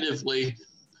creatively,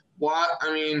 why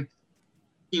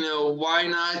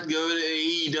not go to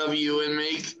AEW and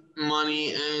make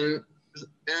money and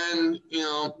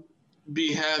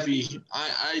be happy?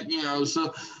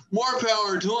 So more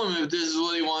power to him if this is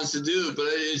what he wants to do. But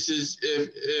it's just,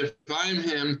 if I'm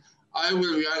him, I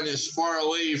would have gotten as far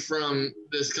away from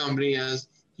this company as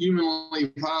humanly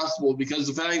possible, because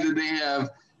the fact that they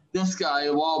have this guy,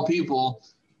 of all people,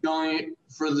 going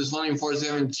for the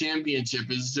 24/7 championship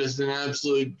is just an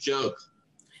absolute joke.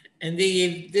 And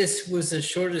this was the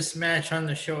shortest match on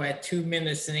the show at 2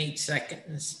 minutes and 8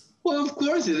 seconds. Well, of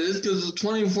course it is, because the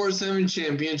 24/7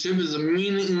 championship is a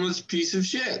meaningless piece of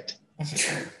shit.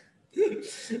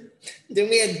 Then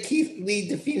we had Keith Lee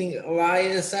defeating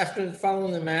Elias. After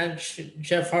following the match,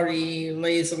 Jeff Hardy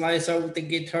lays Elias out with the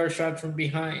guitar shot from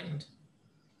behind.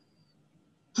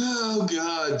 Oh,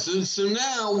 God. So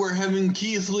now we're having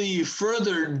Keith Lee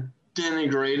further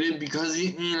denigrated, because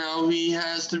he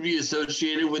has to be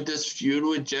associated with this feud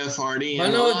with Jeff Hardy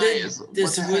and Elias.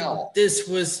 This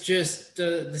was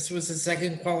the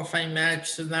second qualifying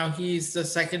match, so now he's the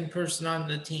second person on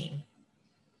the team.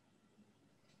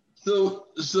 So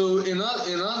in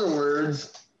other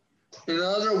words,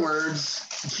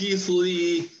 Keith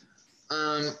Lee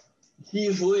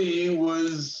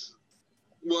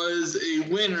was a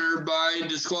winner by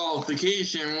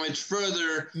disqualification, which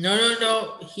further.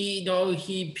 No.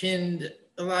 He pinned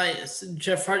Elias.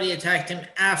 Jeff Hardy attacked him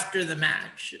after the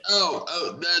match.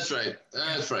 Oh, that's right.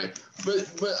 That's right.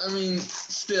 But I mean,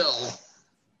 still,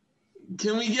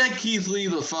 can we get Keith Lee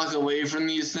the fuck away from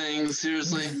these things?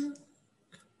 Seriously.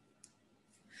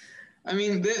 I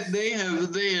mean, they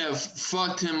have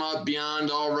fucked him up beyond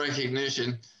all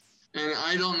recognition, and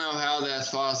I don't know how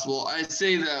that's possible. I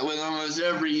say that with almost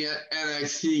every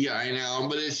NXT guy now,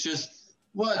 but it's just,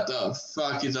 what the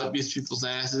fuck is up these people's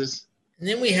asses? And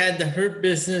then we had the Hurt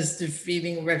Business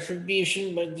defeating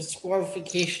Retribution by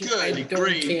disqualification. Good,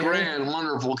 great, grand,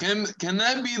 wonderful. Can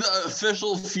that be the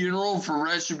official funeral for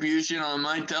Retribution on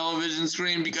my television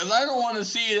screen? Because I don't want to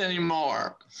see it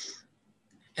anymore.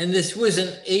 And this was an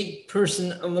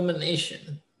 8-person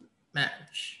elimination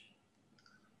match.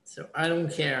 So I don't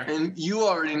care. And you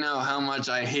already know how much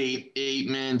I hate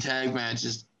 8-man tag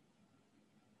matches.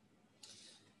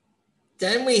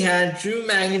 Then we had Drew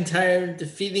McIntyre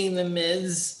defeating The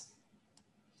Miz.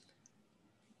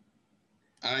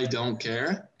 I don't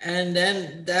care. And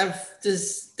then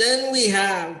we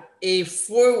have a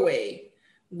 4-way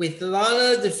with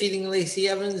Lana defeating Lacey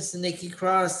Evans, Nikki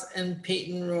Cross, and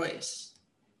Peyton Royce.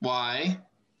 Why?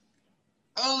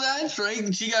 Oh, that's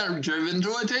right. She got driven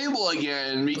to a table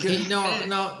again. Because okay, no.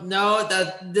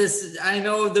 I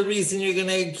know the reason you're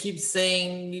gonna keep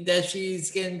saying that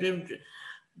she's getting driven.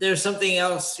 There's something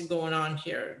else going on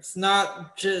here. It's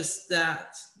not just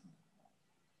that.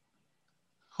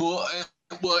 Well,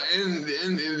 and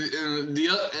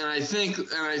I think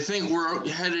we're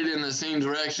headed in the same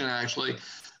direction actually,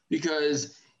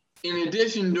 because in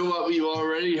addition to what we've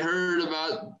already heard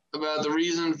about the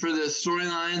reason for this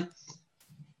storyline,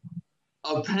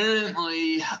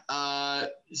 apparently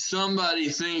somebody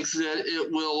thinks that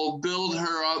it will build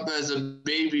her up as a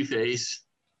babyface.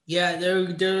 Yeah,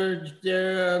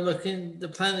 they're looking. The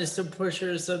plan is to push her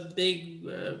as a big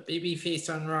babyface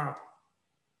on Raw.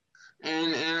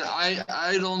 And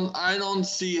I don't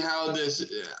see how this.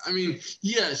 I mean,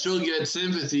 yeah, she'll get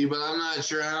sympathy, but I'm not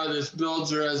sure how this builds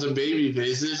her as a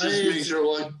babyface. This just makes her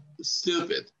look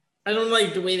stupid. I don't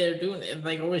like the way they're doing it,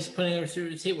 like always putting her through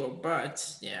the table.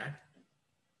 But yeah,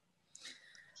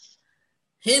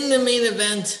 in the main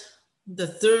event, the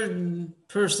third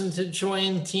person to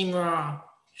join Team Raw,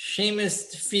 Sheamus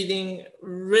defeating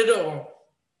Riddle.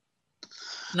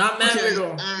 Not Matt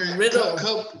Riddle. Riddle.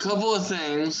 Couple of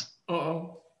things.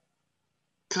 Uh-oh.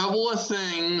 Couple of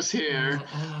things here.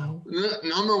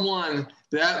 Number one,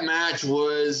 that match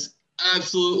was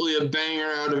absolutely a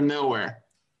banger out of nowhere.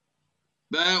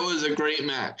 That was a great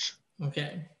match.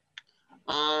 Okay.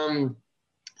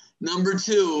 Number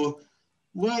two,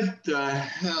 what the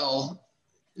hell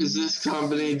is this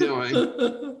company doing?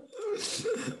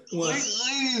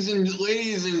 Ladies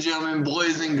and gentlemen,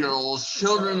 boys and girls,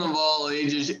 children of all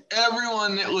ages,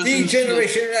 everyone that listens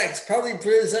Generation X probably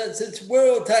presents its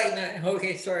World Tag Night.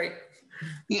 Okay, sorry.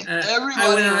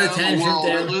 Everyone around the world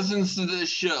that listens to this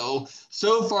show,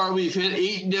 so far we've hit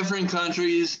 8 different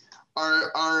countries.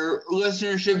 Our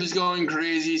listenership is going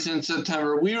crazy since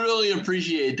September. We really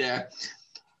appreciate that.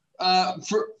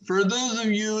 For those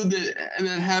of you that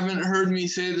haven't heard me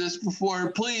say this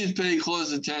before, please pay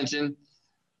close attention.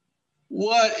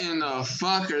 What in the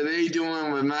fuck are they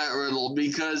doing with Matt Riddle?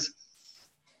 Because,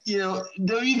 you know,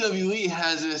 WWE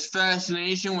has this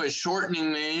fascination with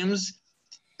shortening names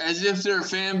as if their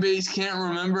fan base can't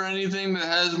remember anything that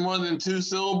has more than 2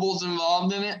 syllables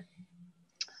involved in it.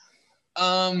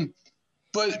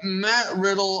 But Matt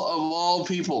Riddle, of all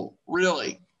people,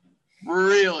 really,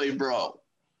 bro,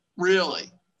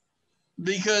 really.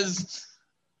 Because,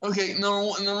 okay,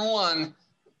 number one,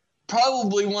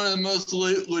 probably one of the most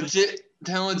legit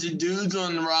talented dudes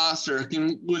on the roster,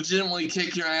 can legitimately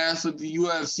kick your ass with the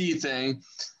UFC thing,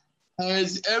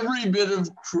 has every bit of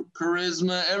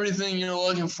charisma, everything you're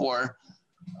looking for.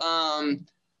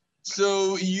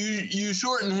 So you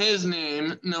shorten his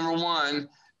name, number one.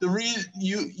 The reason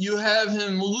you have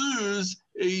him lose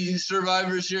a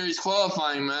Survivor Series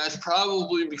qualifying match,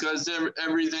 probably because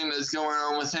everything that's going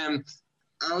on with him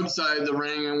outside the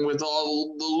ring and with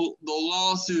all the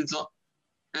lawsuits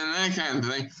and that kind of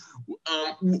thing.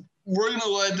 We're going to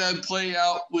let that play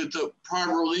out with the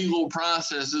proper legal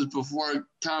processes before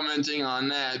commenting on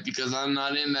that, because I'm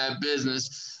not in that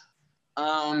business.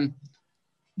 But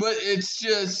it's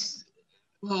just,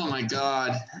 oh my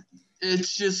God.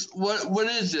 It's just, what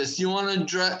is this? You want to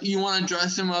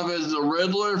dress him up as the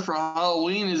Riddler for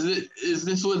Halloween? Is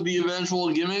this what the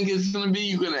eventual gimmick is going to be?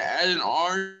 You're going to add an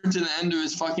R to the end of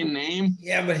his fucking name?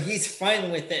 Yeah, but he's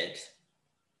fine with it.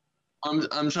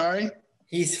 I'm sorry?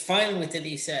 He's fine with it,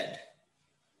 he said.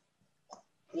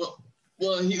 Well,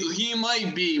 he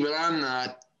might be, but I'm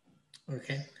not.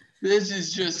 Okay. This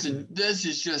is just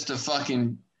a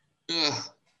fucking. Ugh.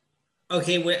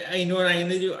 Okay, wait, I know what I'm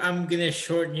gonna do. I'm gonna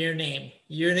shorten your name.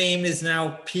 Your name is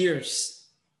now Pierce.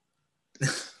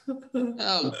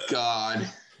 Oh God.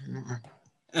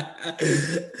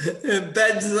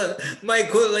 Ben's my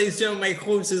quote, ladies and gentlemen, my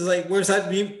quote is like, "Where's that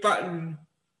mute button?"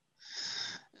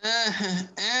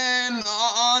 And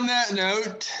on that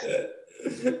note,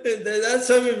 that's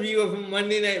a review of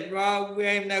Monday Night Raw.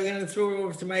 I'm now going to throw it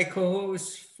over to my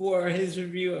co-host for his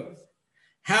review of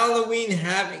Halloween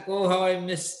Havoc. Oh, how I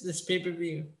missed this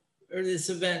pay-per-view or this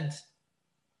event.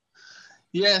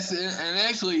 Yes, and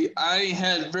actually, I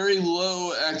had very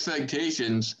low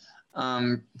expectations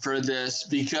for this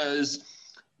because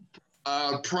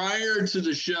prior to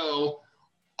the show,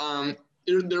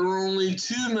 there were only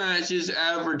 2 matches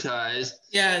advertised.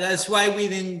 Yeah, that's why we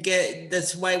didn't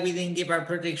give our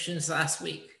predictions last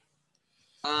week.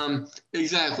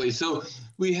 Exactly. So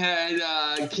we had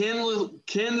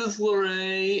Candice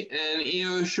LeRae and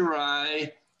Io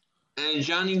Shirai and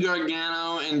Johnny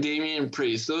Gargano and Damian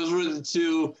Priest. Those were the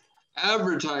 2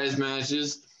 advertised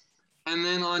matches. And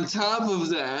then on top of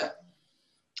that,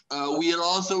 we had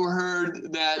also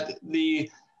heard that the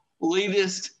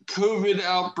latest COVID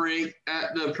outbreak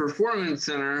at the Performance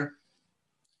Center,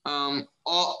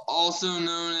 also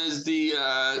known as the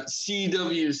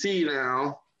CWC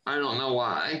now. I don't know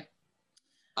why.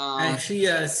 Actually,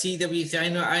 CWC. I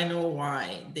know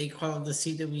why they call it the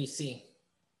CWC.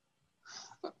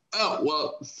 Oh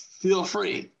well, feel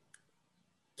free.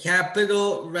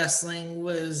 Capital Wrestling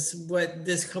was what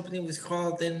this company was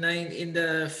called in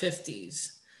the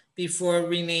 50s before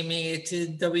renaming it to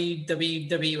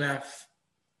WWF.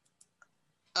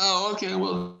 Oh, okay.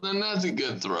 Well, then that's a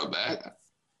good throwback.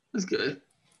 That's good.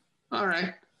 All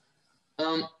right.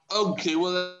 Okay.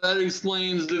 Well, that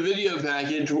explains the video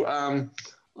package.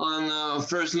 On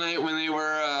first night when they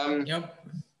were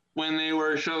when they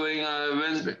were showing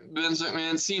Vince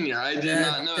McMahon Sr. I did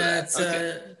not know that.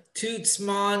 That's Toots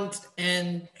Mont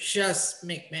and just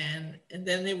McMahon, and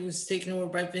then it was taken over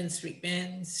by Vince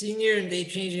McMahon Sr. and they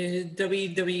changed it to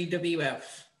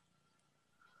WWF.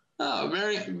 Oh,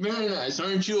 very, very nice.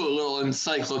 Aren't you a little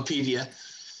encyclopedia?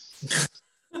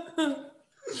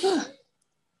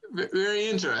 Very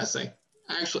interesting.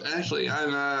 Actually,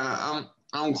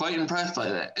 I'm quite impressed by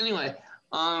that. Anyway,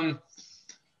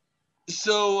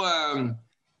 so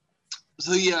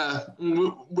yeah,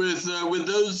 with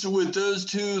those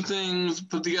 2 things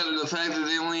put together, the fact that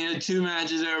they only had 2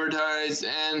 matches advertised,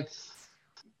 and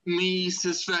me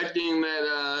suspecting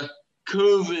that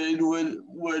COVID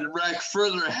would wreak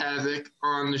further havoc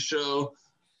on the show,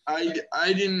 I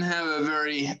didn't have a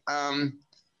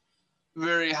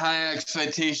very high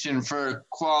expectation for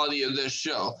quality of this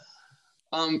show.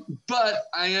 But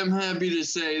I am happy to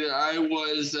say that I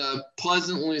was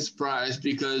pleasantly surprised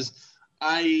because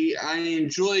I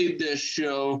enjoyed this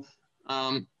show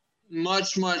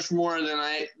much more than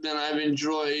I've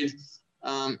enjoyed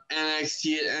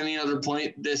NXT at any other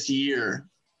point this year,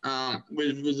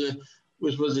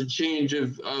 which was a change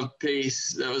of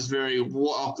pace that was very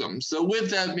welcome. So with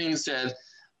that being said,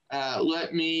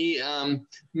 let me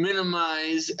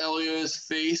minimize Elio's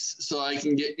face so I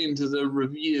can get into the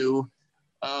review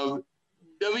of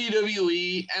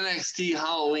WWE NXT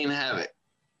Halloween Havoc.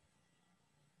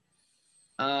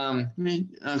 Okay,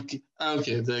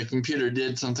 the computer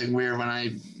did something weird when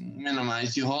I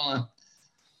minimized you. Hold on.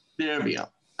 There we go.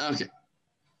 Okay.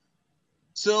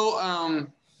 So,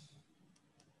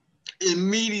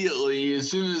 immediately, as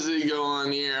soon as they go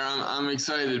on the air, I'm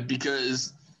excited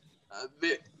because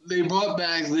they brought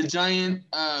back the giant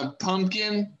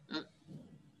pumpkin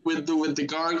with the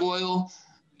gargoyle,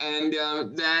 and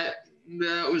that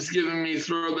was giving me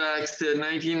throwbacks to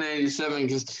 1997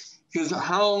 because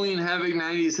Halloween Havoc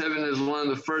 97 is one of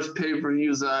the first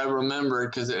pay-per-views that I remember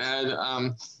because it had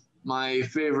my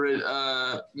favorite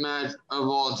match of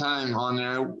all time on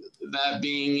there, that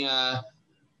being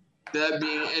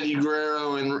Eddie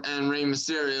Guerrero and Rey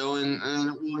Mysterio, and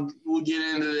we'll get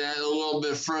into that a little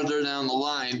bit further down the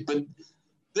line. But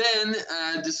then,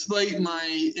 despite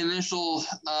my initial,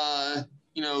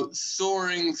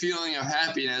 soaring feeling of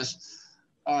happiness,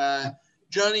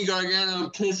 Johnny Gargano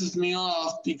pisses me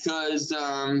off because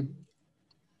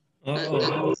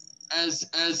as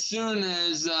soon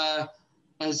as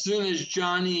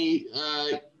Johnny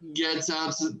gets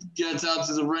out to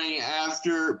the ring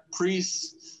after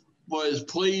Priest was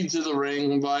played to the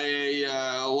ring by a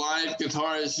live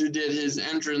guitarist who did his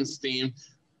entrance theme,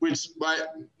 which by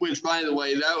the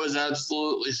way, that was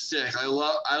absolutely sick. I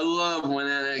love when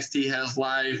NXT has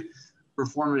live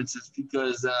performances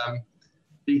because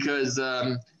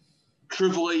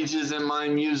Triple H's and my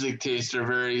music taste are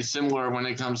very similar when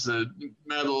it comes to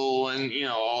metal and,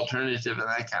 alternative and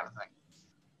that kind of thing.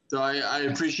 So I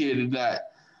appreciated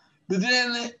that. But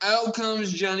then out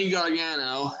comes Johnny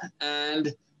Gargano,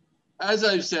 and as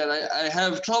I've said, I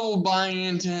have trouble buying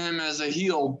into him as a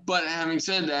heel, but having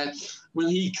said that, when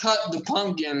he cut the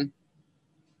pumpkin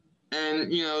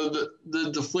and, the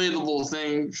deflatable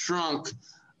thing shrunk,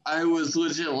 I was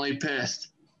legitimately pissed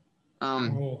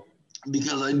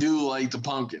because I do like the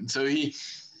pumpkin. So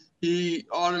he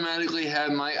automatically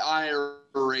had my ire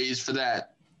raised for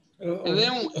that. Uh-oh. And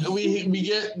then we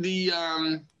get the,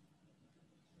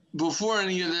 before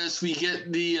any of this, we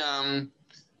get the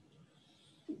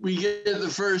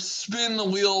first spin the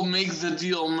wheel, make the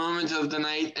deal moment of the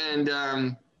night, and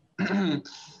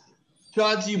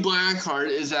Shotzi Blackheart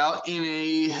is out in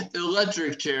a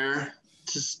electric chair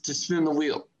to spin the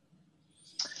wheel.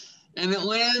 And it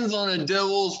lands on a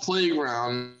Devil's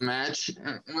Playground match.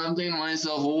 And I'm thinking to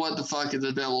myself, well, what the fuck is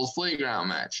a Devil's Playground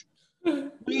match?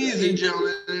 Ladies and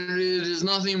gentlemen, it is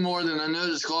nothing more than a no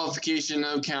disqualification,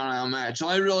 no count out match. So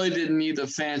I really didn't need the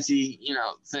fancy,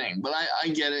 thing. But I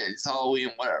get it. It's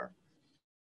Halloween, whatever.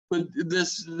 But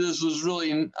this was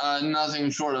really nothing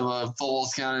short of a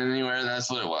false count anywhere.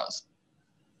 That's what it was.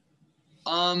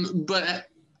 But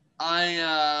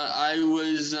I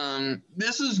was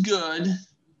this was good,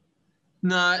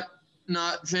 not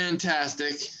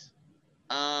fantastic.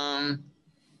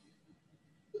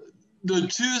 The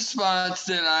two spots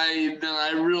that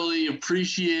I really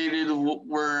appreciated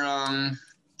were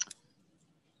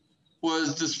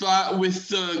was the spot with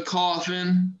the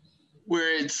coffin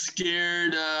where it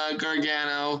scared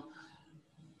Gargano,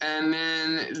 and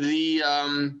then the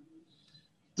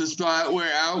spot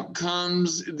where out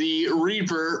comes the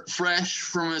Reaper fresh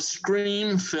from a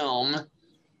Scream film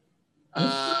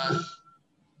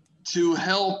to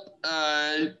help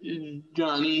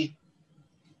Johnny.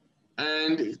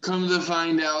 And come to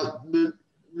find out,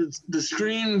 the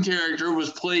Scream character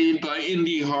was played by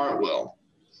Indy Hartwell.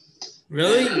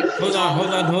 Really? Hold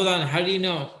on. How do you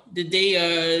know? Did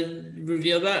they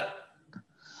reveal that?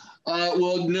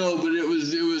 Well, no, but it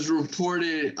was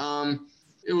reported.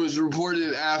 It was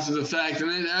reported after the fact,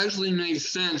 and it actually makes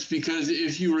sense because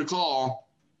if you recall,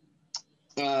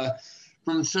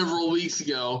 from several weeks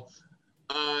ago,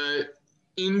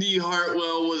 Indy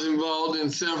Hartwell was involved in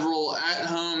several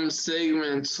at-home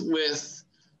segments with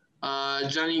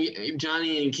Johnny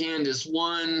and Candice.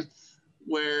 One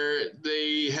where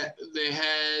they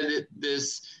had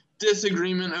this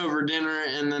disagreement over dinner,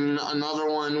 and then another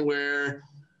one where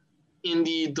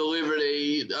Indy delivered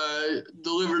a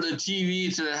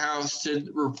TV to the house to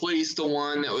replace the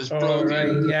one that was broken.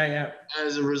 Right. Yeah.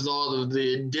 As a result of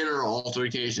the dinner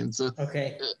altercation. So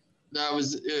okay, that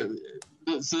was it.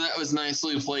 So that was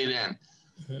nicely played in.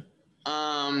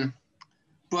 Mm-hmm.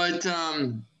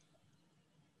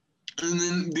 And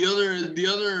then the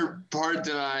other part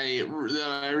that I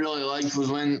really liked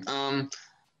was when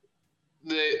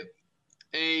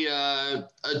a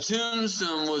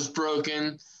tombstone was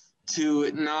broken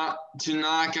to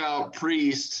knock out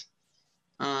Priest,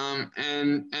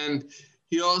 and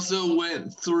he also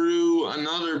went through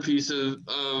another piece of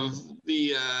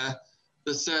the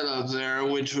setup there,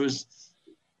 which looked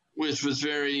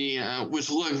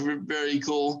very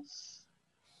cool.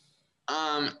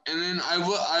 And then I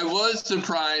was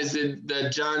surprised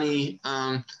that Johnny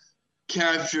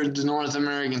captured the North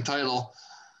American title.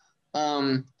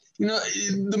 The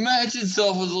match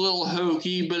itself was a little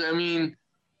hokey, but I mean,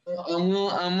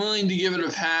 I'm willing to give it a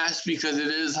pass because it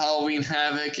is Halloween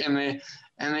Havoc, and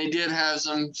they did have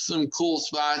some cool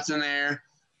spots in there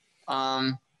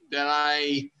that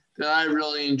I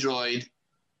really enjoyed.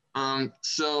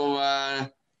 So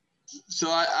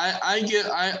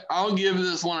I'll give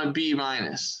this one a B-.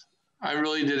 I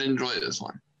really did enjoy this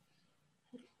one.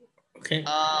 Okay.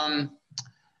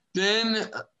 Then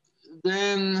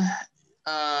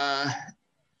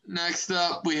next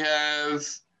up we have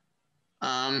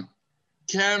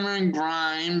Cameron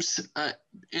Grimes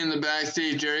in the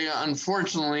backstage area.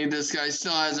 Unfortunately, this guy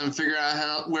still hasn't figured out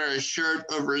how to wear a shirt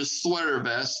over his sweater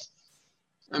vest.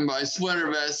 And by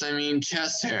sweater vest, I mean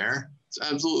chest hair. It's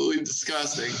absolutely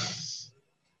disgusting.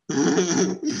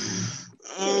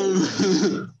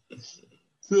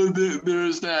 So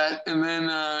there's that. And then,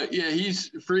 he's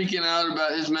freaking out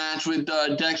about his match with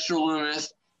Dexter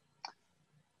Lumis.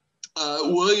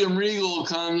 William Regal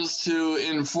comes to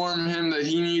inform him that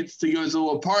he needs to go to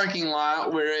a parking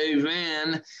lot where a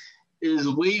van is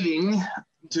waiting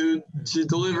to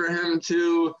deliver him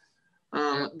to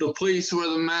the place where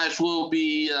the match will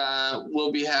be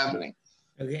happening.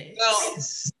 Okay.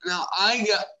 Now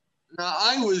Now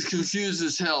I was confused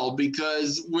as hell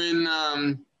because when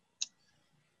I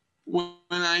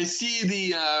see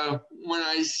the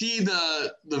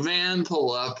van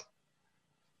pull up,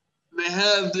 they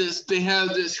have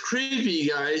this creepy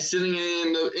guy sitting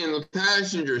in the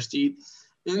passenger seat,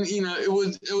 and it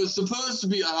was supposed to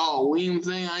be a Halloween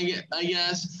thing, I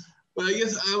guess, but I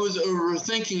guess I was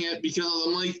overthinking it because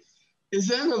I'm like, is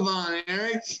that a Von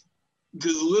Erich?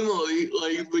 Because literally,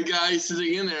 like, the guy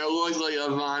sitting in there looked like a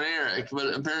Von Erich,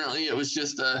 but apparently it was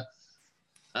just a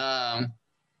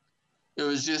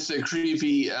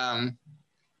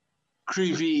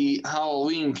creepy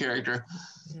Halloween character.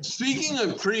 Speaking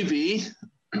of creepy,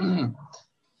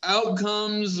 out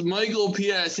comes Michael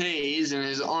P.S. Hayes in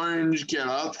his orange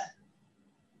getup.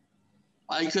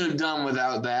 I could have done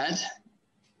without that.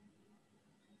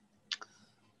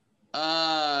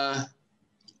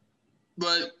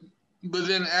 But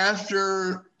then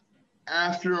after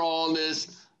all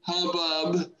this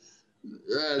hubbub,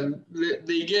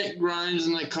 they get Grimes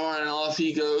in the car and off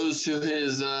he goes to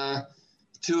his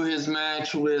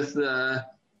match with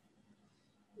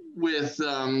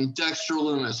Dexter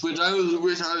Lumis, which I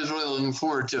was really looking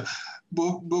forward to.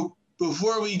 But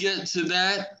before we get to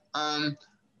that,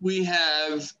 we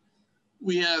have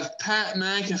Pat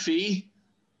McAfee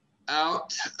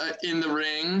out in the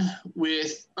ring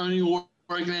with Oney Lorcan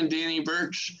and Danny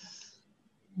Burch,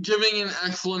 giving an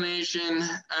explanation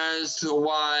as to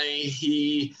why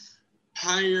he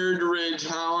hired Ridge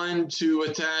Holland to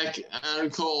attack Adam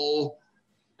Cole,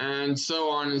 and so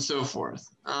on and so forth.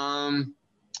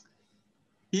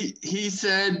 He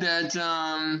said that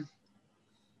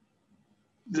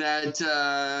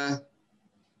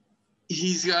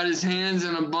he's got his hands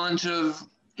in a bunch of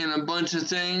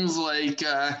things, like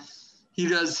he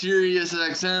does Sirius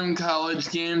XM, College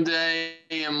Game Day,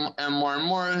 and more and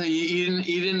more. He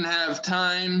didn't have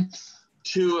time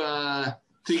to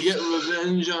get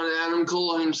revenge on Adam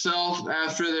Cole himself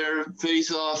after their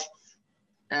face-off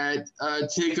at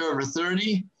TakeOver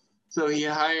 30. So he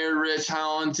hired Ridge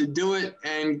Holland to do it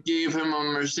and gave him a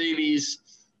Mercedes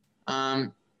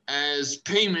as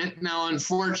payment. Now,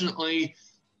 unfortunately,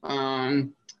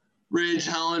 Ridge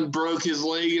Holland broke his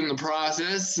leg in the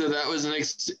process, so that was an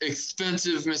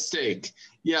expensive mistake.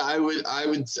 Yeah, I would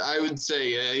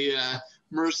say a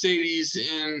Mercedes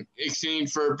in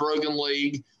exchange for a broken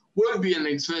leg would be an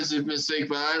expensive mistake,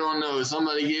 but I don't know. If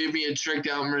somebody gave me a tricked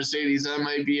out Mercedes, I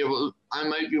might be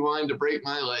willing to break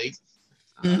my leg.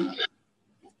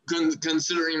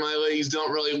 Considering my legs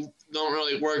don't really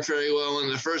work very well in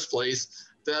the first place,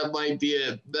 that might be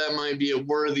a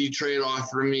worthy trade-off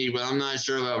for me, but I'm not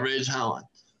sure about Ridge Holland.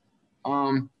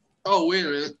 Oh, wait a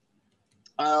minute.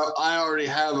 I already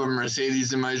have a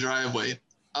Mercedes in my driveway.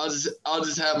 I'll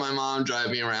just have my mom drive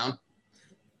me around.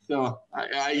 So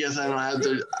I guess I don't have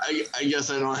to. I guess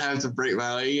I don't have to break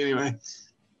my leg anyway.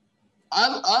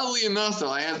 Oddly enough, though,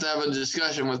 I have to have a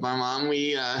discussion with my mom.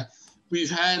 We've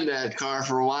had that car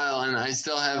for a while, and I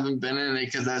still haven't been in it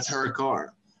because that's her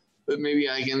car. But maybe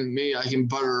I can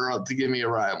butter her up to give me a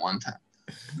ride one time.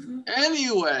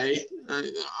 Anyway,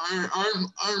 aren't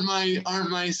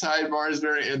my sidebars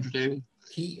very entertaining?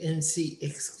 PNC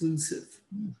exclusive.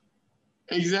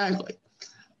 Exactly.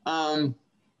 So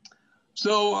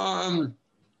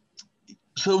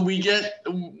we get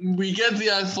the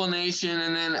explanation,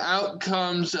 and then out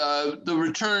comes the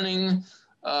returning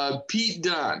Pete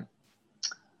Dunne,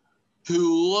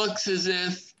 who looks as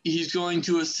if he's going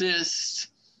to assist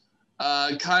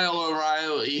Kyle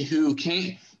O'Reilly, who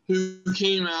came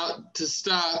out to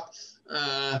stop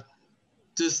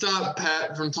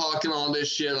Pat from talking all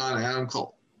this shit on Adam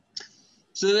Cole.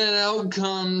 So then out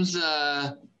comes,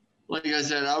 like I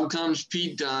said, out comes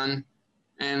Pete Dunne,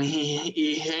 and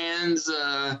he hands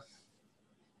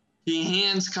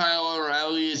Kyle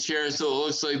O'Reilly a chair, so it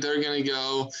looks like they're gonna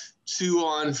go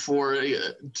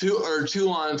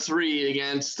 2-on-3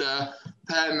 against Pat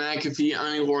McAfee,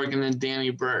 Oney Lorcan, and Danny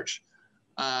Burch.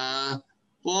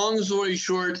 Long story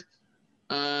short,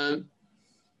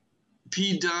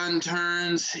 Pete Dunne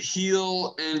turns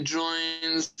heel and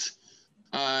joins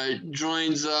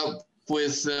up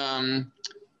with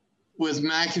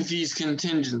McAfee's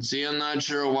contingency. I'm not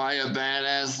sure why a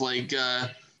badass like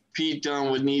Pete Dunne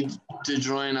would need to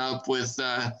join up with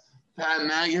Pat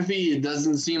McAfee. It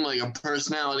doesn't seem like a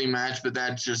personality match, but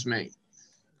that's just me.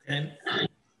 Okay.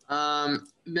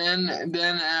 Then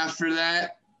after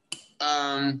that,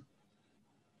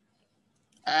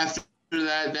 that's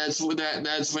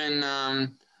when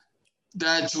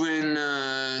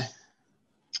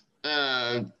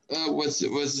what's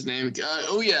his name?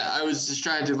 I was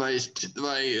distracted by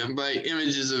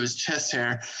images of his chest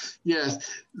hair. Yes,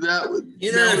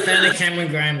 You're not a fan of Cameron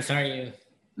Grimes, are you?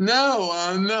 No,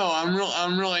 I'm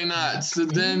really not. So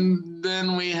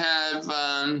then we have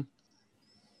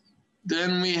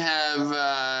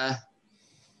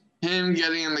him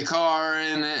getting in the car,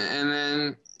 and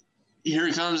then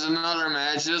here comes another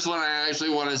match. This one I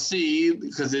actually want to see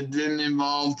because it didn't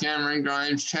involve Cameron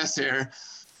Grimes' chest hair.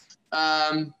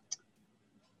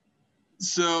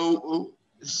 So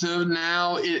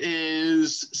now it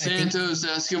is Santos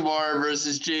Escobar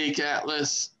versus Jake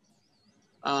Atlas.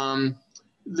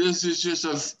 This is just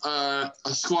a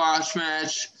squash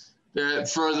match that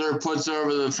further puts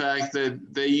over the fact that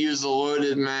they use a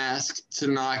loaded mask to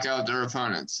knock out their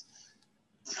opponents.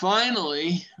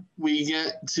 Finally, we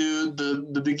get to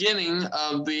the beginning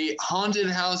of the Haunted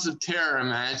House of Terror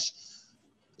match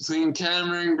between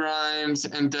Cameron Grimes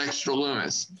and Dexter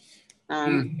Lumis.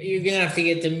 You're gonna have to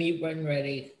get the mute button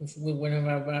ready with what I'm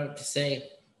about to say.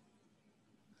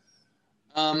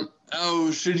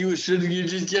 Should you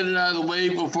just get it out of the way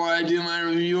before I do my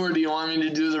review, or do you want me to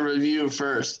do the review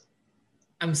first?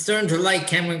 I'm starting to like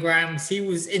Cameron Grimes. He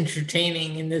was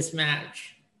entertaining in this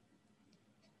match.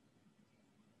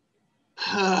 To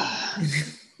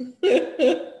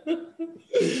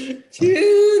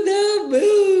the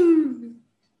moon.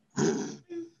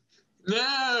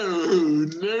 No.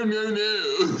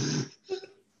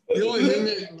 The only thing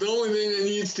that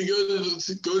needs to go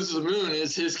to the moon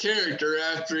is his character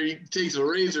after he takes a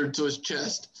razor to his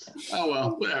chest. Oh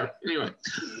well, whatever. Anyway,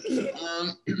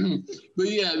 but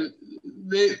yeah,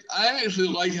 I actually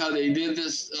like how they did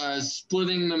this,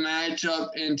 splitting the match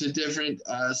up into different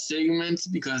segments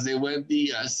because they went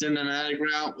the cinematic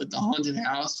route with the haunted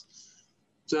house.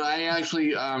 So I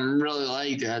actually really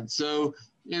like that. So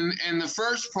in the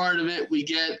first part of it, we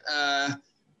get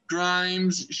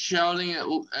Grimes shouting at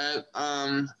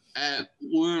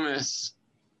Lumis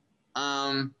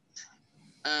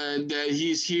that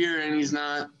he's here and he's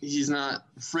not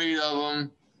afraid of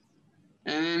him,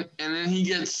 and then he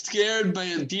gets scared by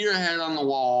a deer head on the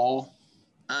wall,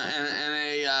 and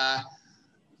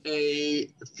a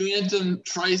phantom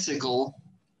tricycle.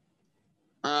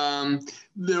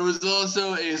 There was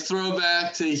also a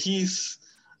throwback to Heath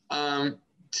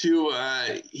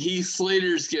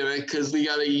Slater's gimmick because we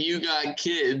got a "You Got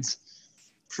Kids"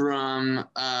 from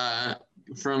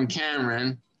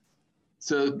Cameron,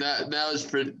 so that was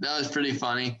pretty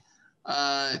funny.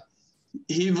 And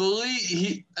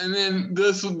then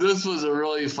this was a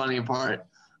really funny part.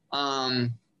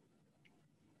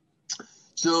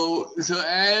 So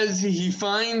as he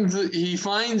finds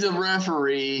a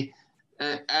referee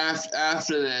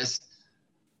after this,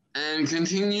 and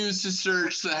continues to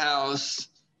search the house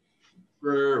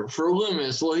for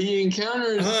Lumis. Well, he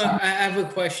encounters. I have a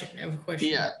question.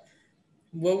 Yeah.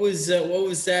 What was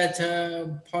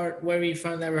that part where we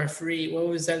found that referee? What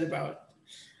was that about?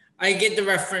 I get the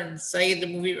reference. I get the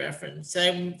movie reference.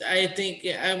 I'm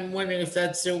wondering if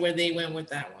that's where they went with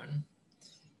that one.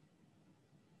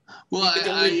 Well,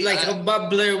 like a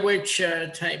bubbler witch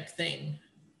type thing.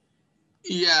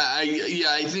 Yeah,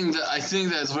 I think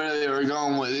that's where they were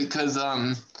going with it because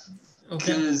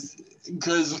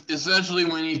especially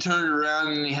when he turned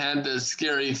around and he had the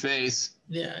scary face.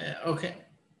 Yeah, okay.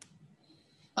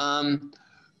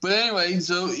 But anyway,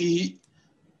 so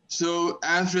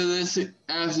after this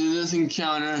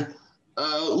encounter,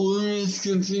 Lumis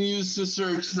continues to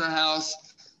search the house,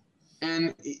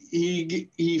 and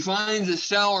he finds a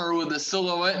shower with a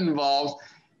silhouette involved.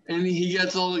 And he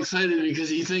gets all excited because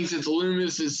he thinks it's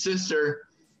Loomis' sister,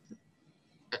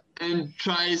 and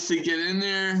tries to get in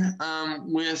there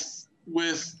with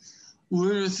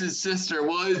Loomis' sister.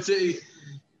 Well,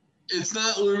 it's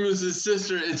not Loomis'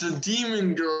 sister. It's a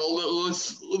demon girl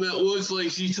that looks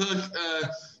like she took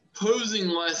posing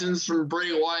lessons from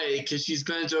Bray Wyatt because she's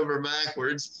bent over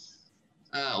backwards,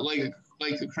 like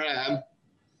a crab.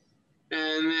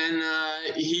 And then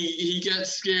he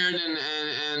gets scared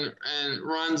and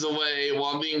runs away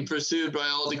while being pursued by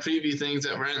all the creepy things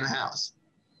that were in the house.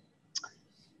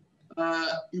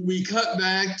 We cut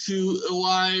back to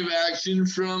live action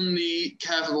from the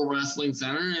Capitol Wrestling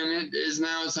Center, and it is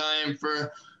now time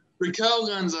for Raquel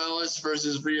Gonzalez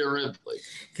versus Rhea Ripley.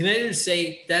 Can I just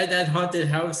say that haunted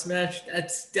house match?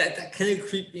 That kind of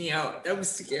creeped me out. That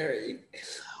was scary.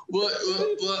 Well,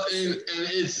 and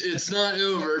it's not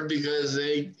over because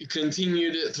they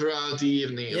continued it throughout the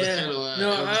evening. It was kind of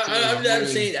I'm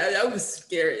saying that was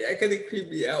scary. That kind of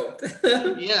creeped me out.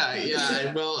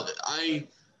 Yeah. Well,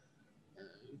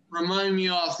 remind me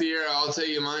off the air. I'll tell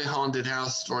you my haunted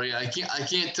house story. I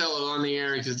can't tell it on the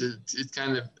air because it's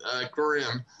kind of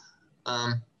grim.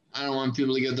 I don't want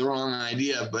people to get the wrong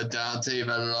idea, but I'll tell you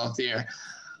about it off the air.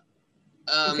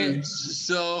 Okay.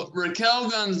 So Raquel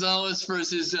Gonzalez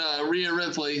versus Rhea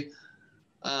Ripley.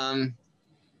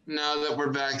 Now that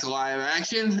we're back to live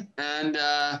action, and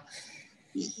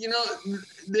you know,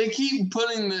 they keep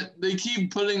putting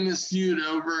this feud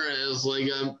over as like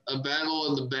a battle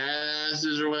of the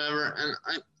badasses or whatever, and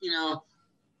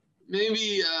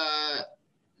maybe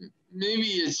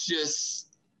it's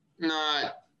just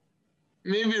not.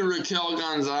 Maybe Raquel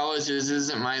Gonzalez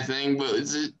isn't my thing, but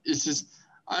it's just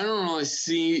I don't really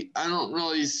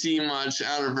see much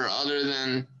out of her other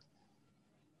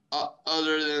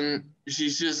than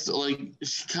she's just like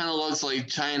she kind of looks like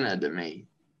China to me.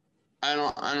 I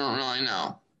don't really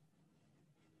know.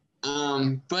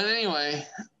 But anyway,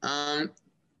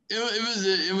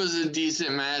 it was a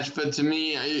decent match, but to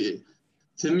me I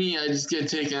just get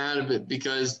taken out of it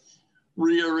because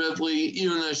Rhea Ripley,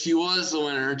 even though she was the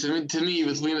winner, to me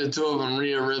between the two of them,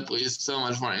 Rhea Ripley is so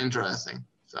much more interesting.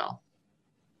 So,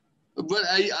 but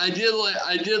I did like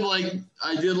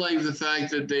the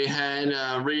fact that they had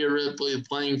Rhea Ripley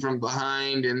playing from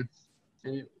behind, and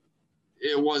it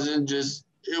wasn't just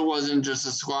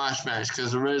a squash match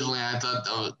because originally I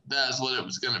thought that's what it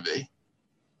was going to be.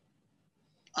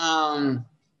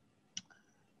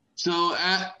 So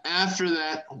after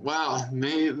that, wow,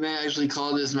 they actually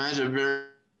called this match a very,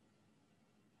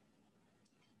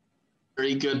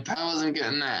 very good. I wasn't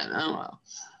getting that. Oh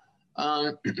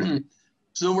well.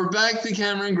 So we're back to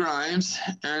Cameron Grimes,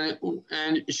 and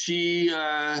she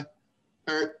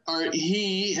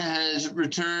he has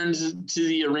returned to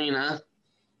the arena,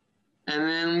 and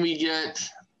then we get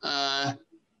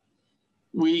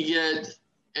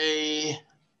a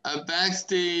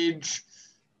backstage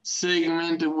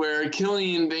segment where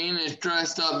Killian Dane is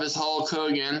dressed up as Hulk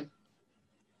Hogan.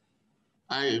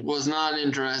 I was not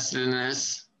interested in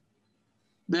this.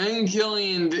 Then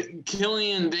Killian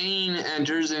Dane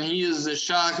enters, and he is the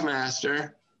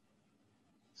Shockmaster.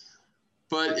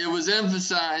 But it was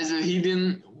emphasized that he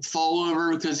didn't fall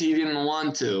over because he didn't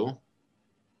want to.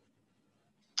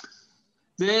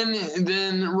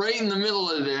 Then right in the middle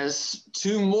of this,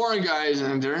 two more guys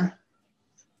enter,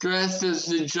 dressed as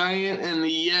the Giant and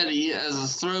the Yeti as a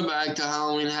throwback to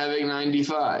Halloween Havoc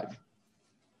 95.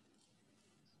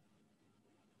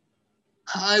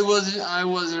 I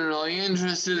wasn't really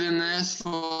interested in this.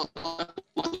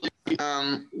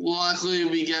 Luckily,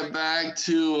 we get back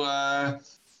to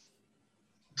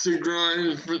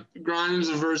Grimes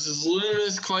versus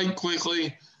Lumis quite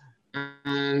quickly,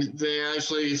 and they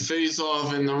actually face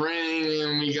off in the ring,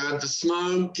 and we got the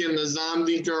Smoke and the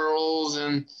Zombie Girls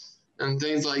and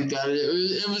things like that.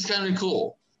 It was kind of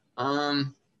cool. I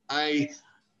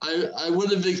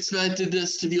would have expected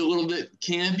this to be a little bit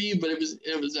campy, but it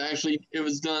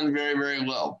was done very, very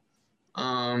well.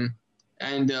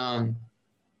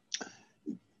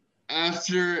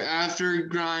 After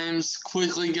Grimes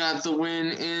quickly got the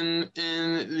win in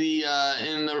the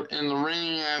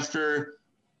ring after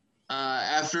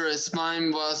a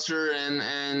spine buster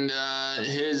and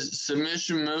his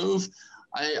submission move.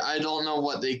 I don't know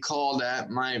what they call that.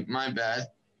 My bad.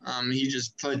 He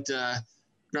just put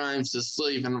Grimes to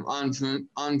sleep, and I'm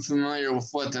unfamiliar with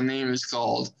what the name is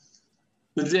called.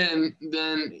 But then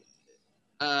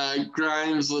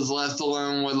Grimes was left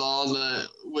alone with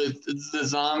the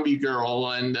Zombie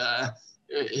Girl, and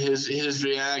his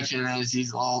reaction as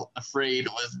he's all afraid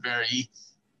was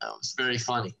very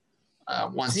funny.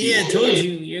 See, I told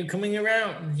you, you're coming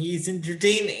around. He's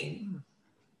entertaining.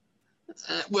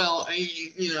 Well,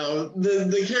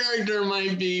 the character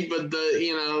might be, but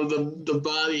the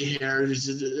body hair is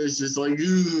just like,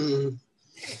 ugh.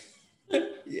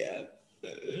 Yeah.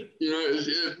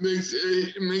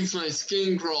 It makes my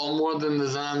skin crawl more than the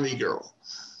Zombie Girl.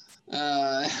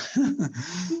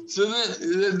 So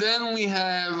then we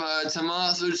have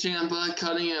Tommaso Ciampa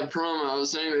cutting a promo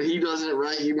saying that he doesn't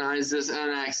recognize this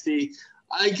NXT.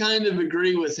 I kind of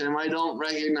agree with him. I don't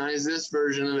recognize this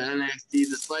version of NXT,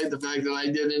 despite the fact that I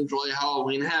did enjoy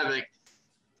Halloween Havoc,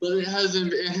 but it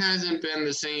hasn't been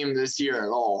the same this year at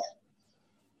all.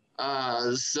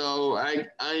 So I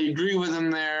agree with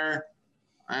him there,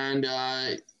 and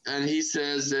he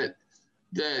says that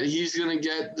he's gonna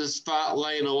get the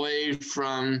spotlight away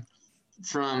from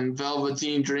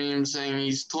Velveteen Dream, saying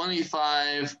he's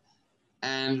 25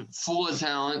 and full of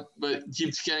talent, but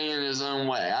keeps getting in his own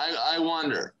way. I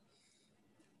wonder.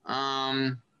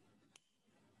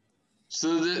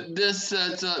 So this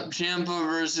sets up Ciampa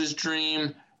versus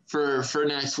Dream for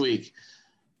next week.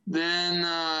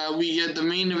 Then we get the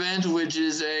main event, which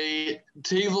is a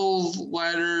tables,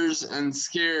 ladders, and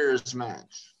scares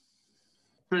match.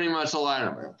 Pretty much a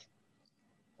ladder match.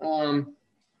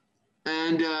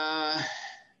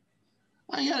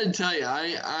 I gotta tell you,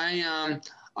 I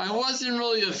wasn't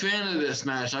really a fan of this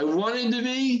match. I wanted to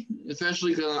be,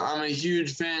 especially because I'm a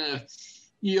huge fan of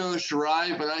Io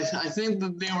Shirai, but I think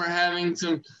that they were having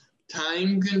some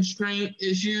time constraint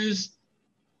issues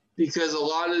because a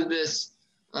lot of this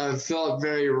felt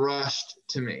very rushed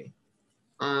to me.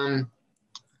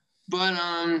 But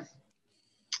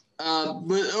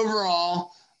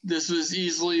overall, this was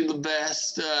easily the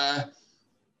best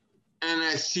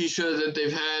NXT show that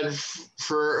they've had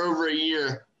for over a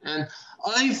year. And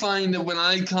I find that when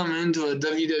I come into a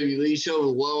WWE show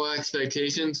with low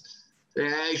expectations, they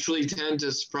actually tend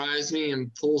to surprise me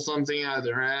and pull something out of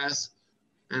their ass.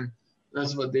 And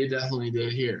that's what they definitely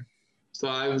did here. So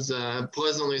I was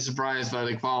pleasantly surprised by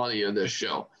the quality of this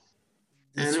show.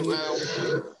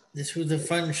 This was a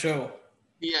fun show.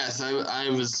 Yes, I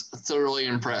was thoroughly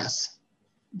impressed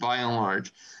by and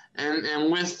large. And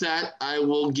with that, I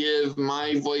will give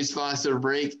my voice box a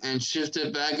break and shift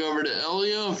it back over to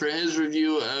Elio for his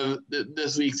review of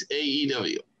this week's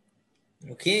AEW.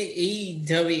 Okay,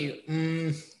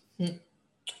 AEW.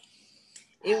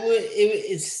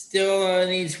 It still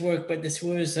needs work, but this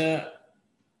was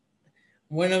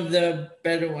one of the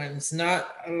better ones.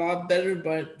 Not a lot better,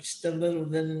 but just a little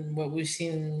than what we've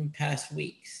seen in past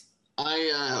weeks.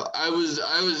 I was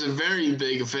a very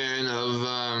big fan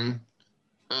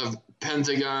of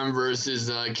Pentagon versus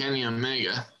Kenny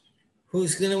Omega.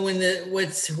 Who's gonna win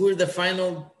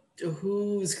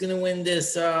who's gonna win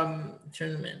this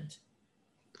tournament?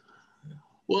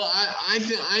 Well, I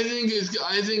think it's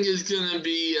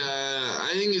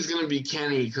gonna be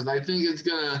Kenny, because I think it's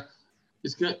gonna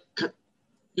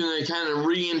kind of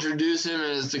reintroduce him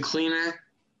as the cleaner.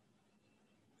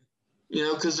 You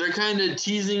know, because they're kind of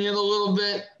teasing it a little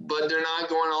bit, but they're not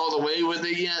going all the way with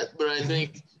it yet. But I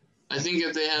think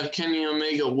if they have Kenny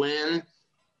Omega win,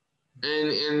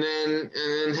 and then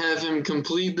have him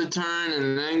complete the turn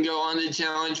and then go on to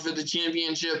challenge for the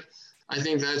championship, I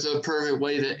think that's a perfect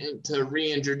way to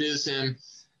reintroduce him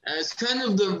as kind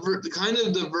of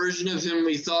the version of him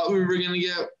we thought we were going to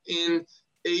get in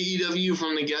AEW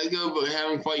from the get-go, but we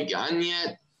haven't quite gotten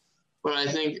yet. But I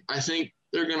think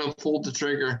they're going to pull the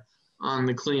trigger on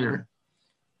the cleaner.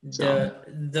 So.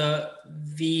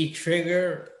 The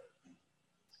trigger.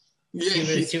 Yeah,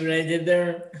 see what I did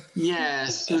there?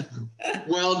 Yes.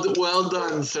 Well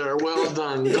done, sir. Well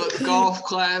done. Golf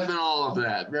clap and all of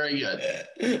that. Very good.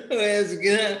 That's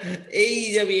good.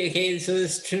 AEW. Okay, so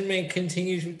this tournament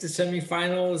continues with the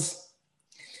semifinals.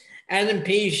 Adam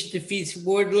Page defeats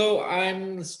Wardlow.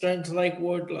 I'm starting to like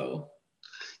Wardlow.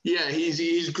 Yeah,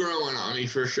 he's growing on me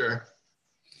for sure.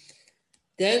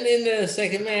 Then in the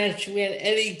second match, we had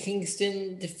Eddie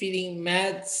Kingston defeating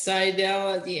Matt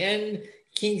Sydal at the end.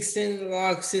 Kingston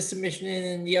locks his submission in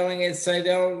and yelling at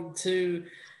Sydal to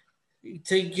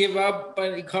give up,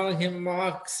 but calling him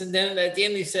Mox. And then at the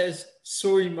end he says,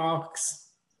 "Sorry, Mox."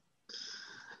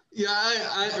 Yeah,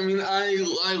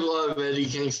 I love Eddie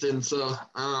Kingston, so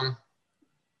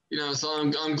so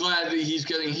I'm glad that he's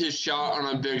getting his shot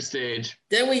on a big stage.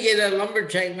 Then we get a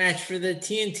lumberjack match for the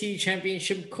TNT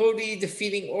Championship. Cody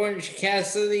defeating Orange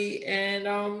Cassidy,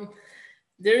 and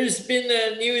there's been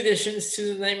new additions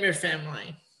to the Nightmare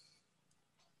Family.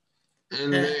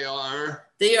 And they are?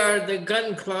 They are the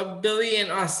Gunn Club, Billy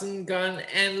and Austin Gunn,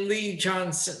 and Lee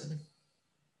Johnson.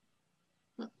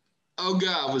 Oh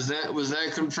God, was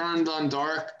that confirmed on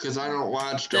Dark? Because I don't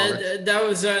watch Dark. That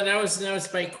was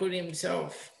announced by Cody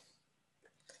himself.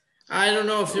 I don't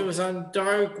know if it was on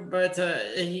Dark, but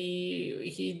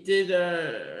he did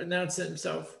announce it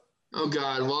himself. Oh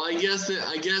God! Well, I guess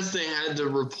they had to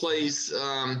replace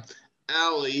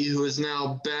Allie, who is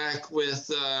now back with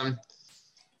the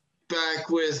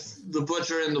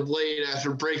Butcher and the Blade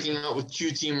after breaking up with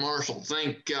QT Marshall.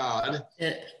 Thank God.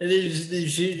 Yeah.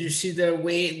 Did you see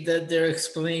their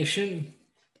explanation?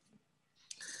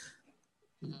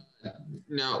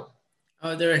 No.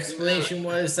 Their explanation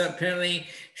was that apparently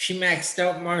she maxed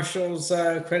out Marshall's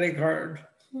credit card.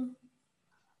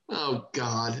 Oh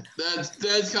God,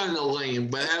 that's kind of lame.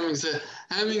 But having said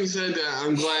that,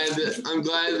 I'm glad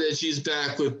that she's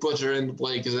back with Butcher and the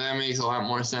Blade, because that makes a lot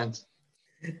more sense.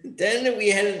 Then we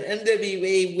had an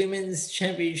NWA Women's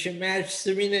Championship match.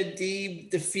 Serena Deeb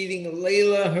defeating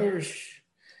Layla Hirsch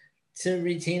to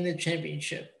retain the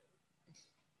championship.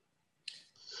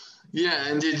 Yeah,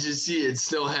 and did you see it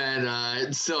still had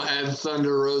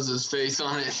Thunder Rosa's face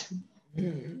on it?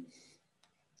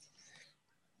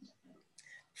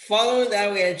 Following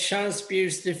that, we had Shawn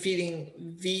Spears defeating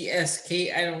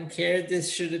VSK. I don't care.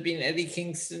 This should have been Eddie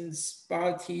Kingston's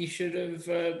spot. He should have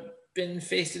been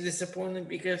faced with disappointment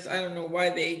because I don't know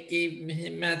why they gave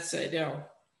him Matt Sydal.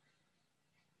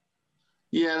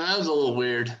 Yeah, that was a little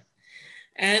weird.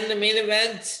 And the main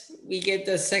event, we get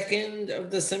the second of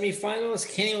the semifinals,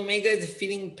 Kenny Omega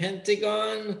defeating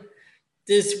Pentagon.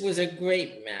 This was a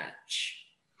great match.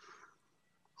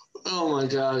 Oh my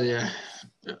God, yeah.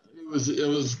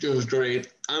 It was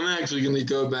great. I'm actually going to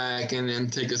go back and then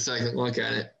take a second look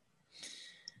at it.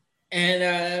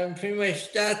 And pretty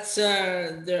much that's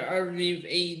the review of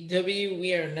AEW.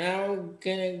 We are now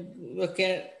going to look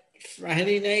at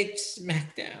Friday Night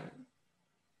SmackDown.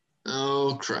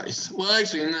 Oh Christ! Well,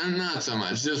 actually, not so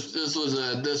much. This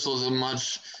was a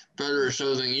much better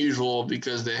show than usual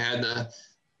because they had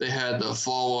the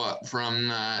follow up from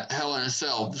Hell in a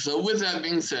Cell. So with that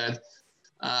being said,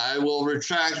 I will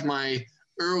retract my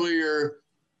earlier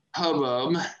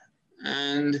hubbub,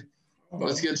 and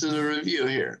let's get to the review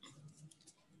here.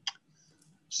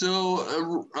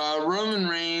 So Roman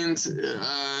Reigns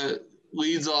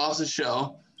leads off the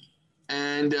show,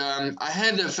 and I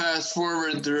had to fast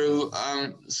forward through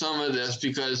some of this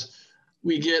because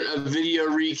we get a video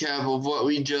recap of what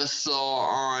we just saw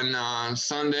on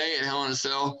Sunday at Hell in a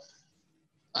Cell.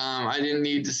 I didn't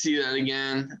need to see that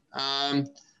again.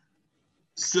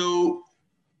 So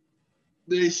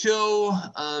they show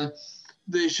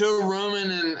Roman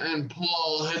and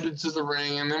Paul headed to the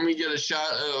ring, and then we get a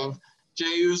shot of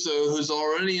Jey Uso, who's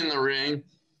already in the ring,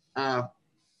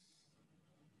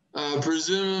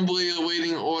 presumably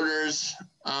awaiting orders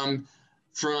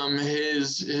from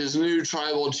his new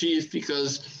tribal chief,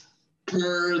 because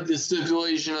per the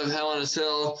stipulation of Hell in a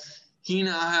Cell, he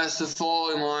now has to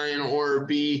fall in line or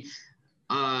be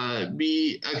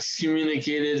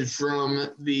excommunicated from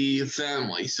the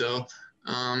family. So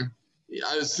I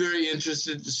was very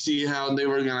interested to see how they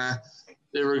were gonna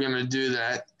do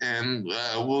that, and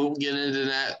we'll get into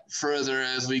that further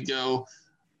as we go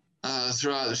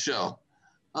throughout the show.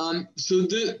 So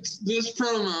this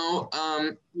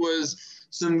promo was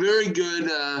some very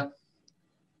good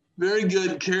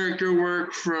character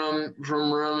work from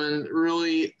Roman.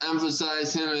 Really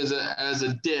emphasized him as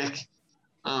a dick,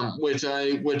 which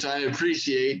I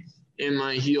appreciate in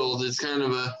my heels. It's kind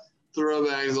of a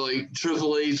throwback to like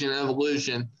Triple H and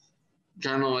Evolution,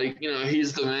 kind of like,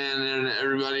 he's the man and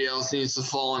everybody else needs to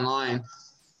fall in line.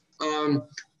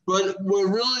 But what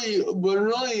really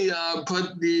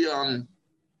put the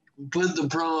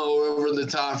promo over the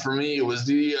top for me was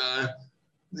the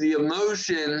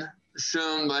emotion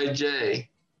shown by Jey,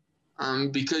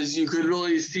 because you could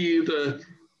really see the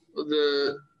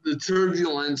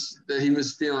turbulence that he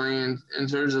was feeling in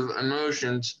terms of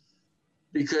emotions,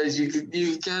 because you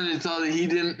kind of thought that he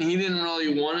didn't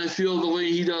really want to feel the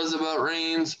way he does about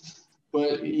Reigns,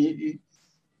 but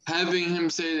having him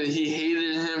say that he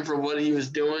hated him for what he was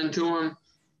doing to him,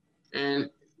 and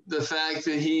the fact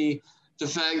that he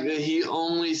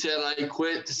only said I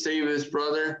quit to save his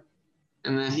brother,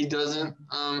 and that he doesn't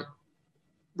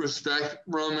respect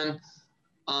Roman.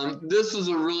 This was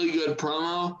a really good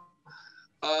promo.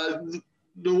 The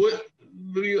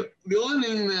only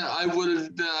thing that I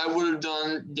would have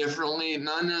done differently,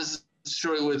 not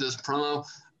necessarily with this promo,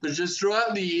 but just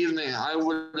throughout the evening, I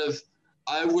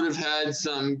would have had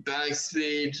some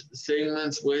backstage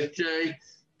segments with Jey,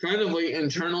 kind of like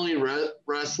internally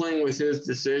wrestling with his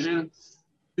decision,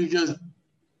 because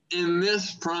in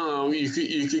this promo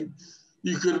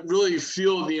you could really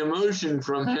feel the emotion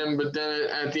from him, but then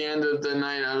at the end of the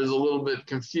night I was a little bit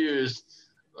confused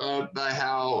by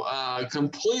how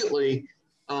completely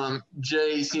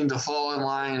Jey seemed to fall in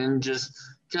line and just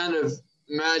kind of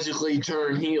magically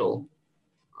turn heel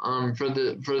for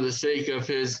the sake of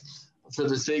his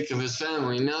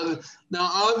family. Now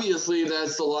obviously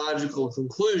that's the logical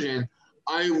conclusion.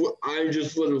 I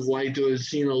just would have liked to have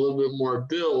seen a little bit more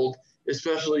build,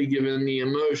 especially given the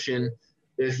emotion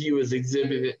that he was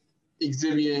exhibiting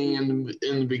in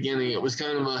the beginning. It was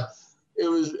kind of it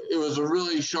was a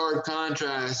really sharp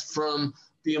contrast from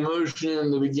the emotion in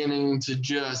the beginning to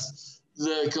just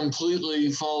the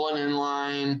completely falling in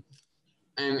line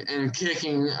and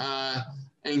kicking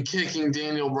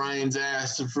Daniel Bryan's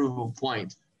ass to prove a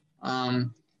point.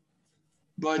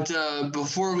 But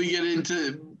before we get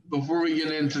into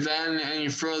that any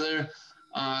further,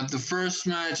 the first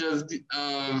match of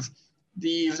the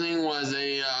evening was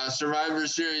a Survivor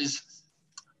Series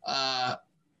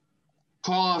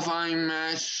qualifying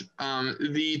match.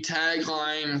 The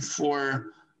tagline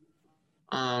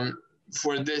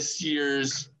for this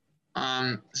year's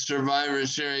Survivor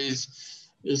Series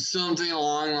is something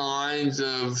along the lines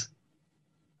of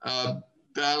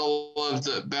battle of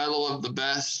the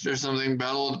best or something,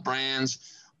 battle of the brands,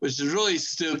 which is really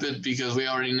stupid because we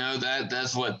already know that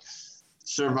that's what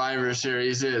Survivor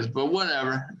Series is. But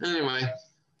whatever. Anyway,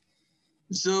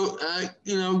 so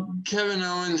Kevin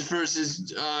Owens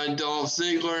versus Dolph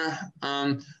Ziggler.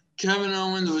 Kevin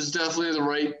Owens was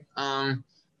definitely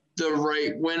the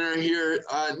right winner here.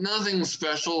 Nothing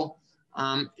special.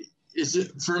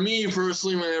 For me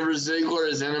personally, whenever Ziggler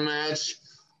is in a match,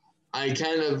 I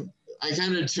kind of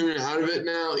tune out of it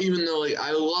now. Even though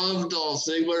I love Dolph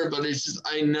Ziggler, but it's just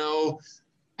I know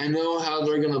how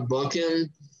they're gonna book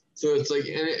him. So it's like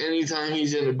anytime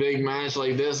he's in a big match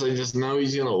like this, I just know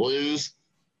he's gonna lose.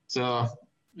 So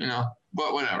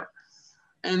but whatever.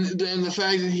 And then the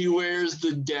fact that he wears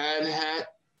the dad hat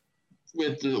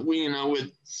with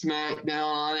with SmackDown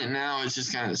on it now, it's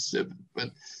just kind of stupid.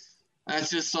 But that's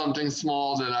just something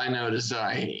small that I noticed that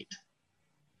I hate.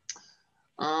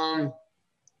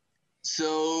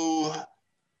 So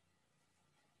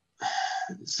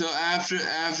after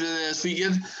this, we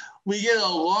get a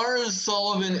Lars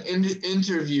Sullivan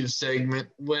interview segment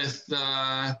with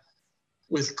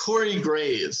Corey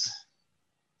Graves,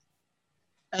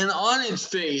 and on its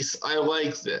face, I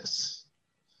like this.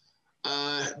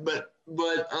 But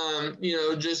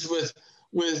just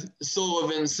with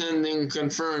Sullivan sending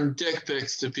confirmed dick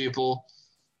pics to people,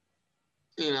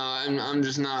 I'm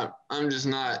just not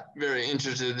very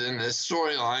interested in this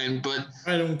storyline. But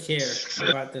I don't care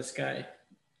about this guy.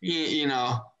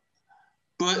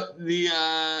 But the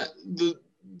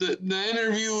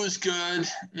interview was good.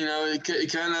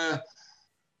 It kind of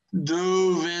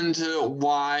dove into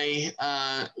why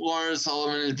Lars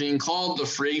Sullivan is being called the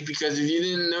Freak, because if you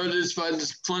didn't notice by the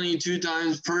 22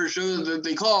 times per show that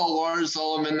they call Lars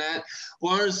Sullivan that,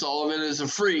 Lars Sullivan is a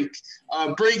freak.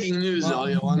 Breaking news,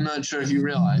 Elio. I'm not sure if you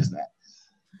realize that.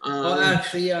 Well,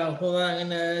 actually, hold on. I'm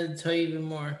going to tell you even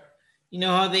more. You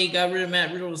know how they got rid of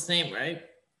Matt Riddle's name, right?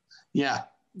 Yeah.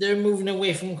 They're moving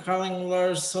away from calling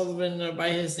Lars Sullivan by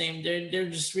his name. They're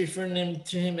just referring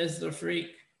to him as the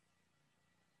Freak.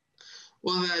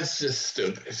 Well, that's just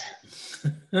stupid.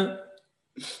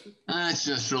 That's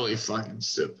just really fucking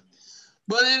stupid.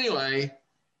 But anyway,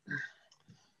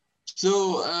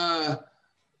 so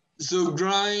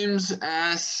Grimes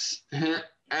asked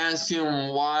him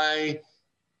why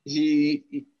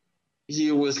he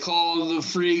was called the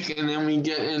Freak, and then we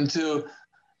get into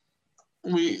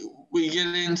why we get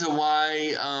into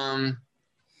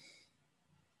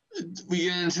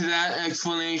that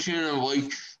explanation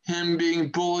of him being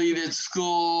bullied at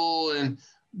school and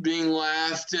being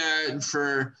laughed at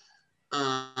for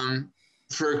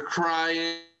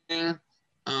crying,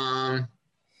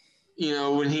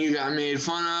 when he got made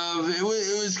fun of.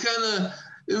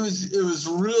 It was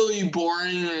really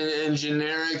boring and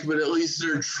generic, but at least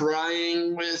they're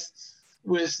trying with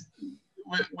this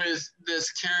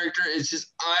character. It's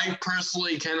just I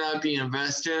personally cannot be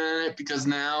invested in it, because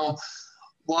now,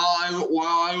 while I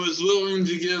was willing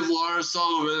to give Lars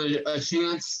Sullivan a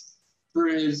chance for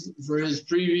his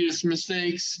previous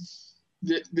mistakes,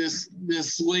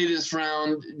 this latest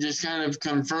round just kind of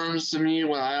confirms to me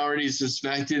what I already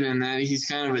suspected, and that he's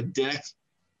kind of a dick.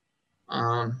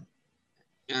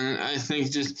 And I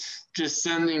think just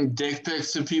sending dick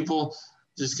pics to people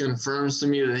just confirms to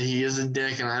me that he is a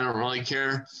dick, and I don't really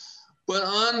care. But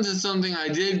on to something I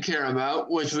did care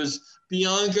about, which was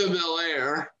Bianca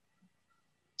Belair.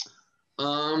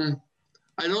 I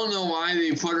don't know why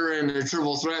they put her in a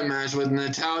triple threat match with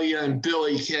Natalya and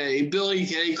Billie Kay. Billie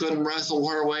Kay couldn't wrestle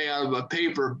her way out of a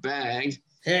paper bag.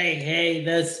 Hey,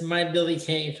 that's my Billie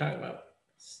Kay you're talking about.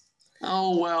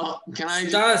 Oh, well, can I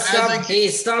stop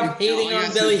hating on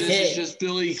Billie Kay. This is just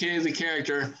Billie Kay, the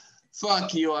character.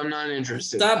 Fuck you, I'm not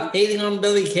interested. Stop hating on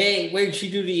Billie Kay. What did she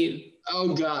do to you?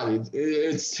 Oh, God,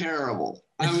 it's terrible.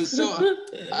 I was so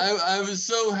I was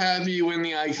so happy when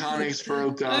the Iconics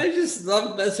broke up. I just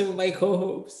love messing with my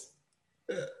co-hosts.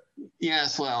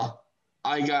 Yes, well,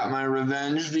 I got my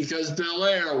revenge because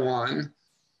Belair won.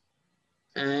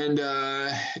 And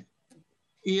I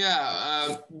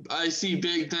see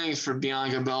big things for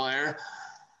Bianca Belair.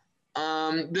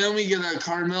 Then we get a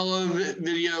Carmella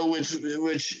video,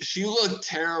 which she looked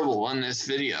terrible on this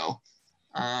video.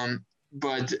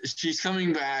 But she's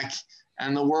coming back,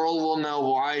 and the world will know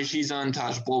why she's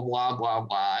untouchable, blah, blah,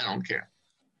 blah. I don't care.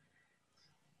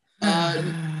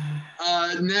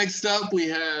 Next up, we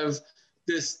have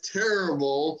this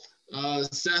terrible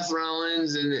Seth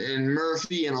Rollins and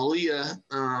Murphy and Aaliyah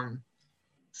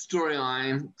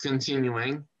storyline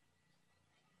continuing.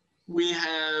 We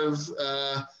have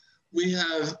we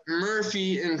have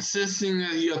Murphy insisting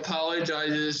that he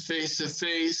apologizes face to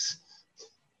face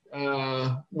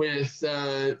with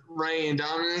Ray and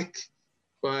Dominic,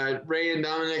 but Ray and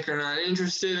Dominic are not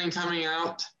interested in coming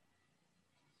out.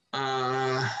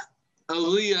 Aaliyah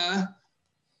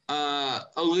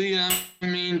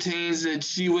maintains that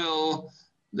she will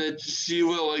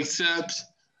accept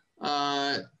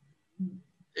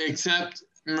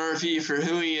Murphy for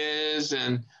who he is,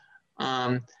 and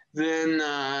then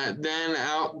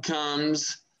out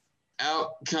comes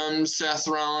Seth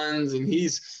Rollins, and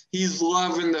he's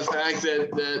loving the fact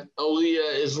that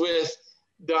Aaliyah is with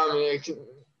Dominic,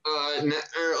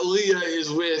 or Aaliyah is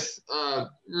with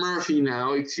Murphy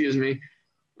now. Excuse me,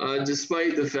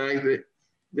 despite the fact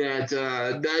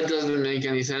that doesn't make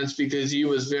any sense because he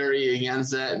was very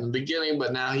against that in the beginning,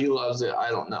 but now he loves it. I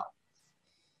don't know.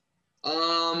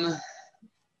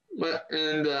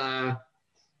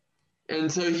 And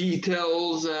so he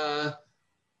tells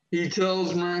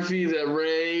Murphy that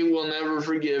Ray will never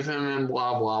forgive him and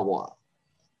blah blah blah.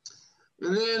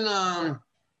 And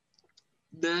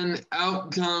then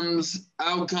out comes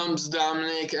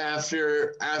Dominic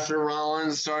after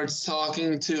Rollins starts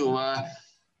talking to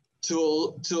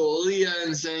Aaliyah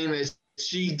and saying that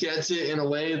she gets it in a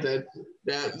way that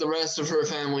the rest of her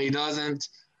family doesn't.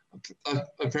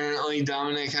 Apparently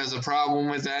Dominic has a problem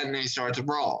with that, and they start to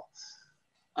brawl.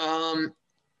 So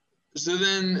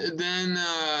then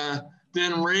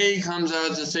Ray comes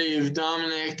out to save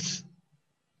Dominic,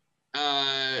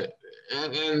 and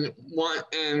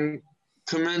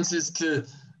commences to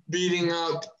beating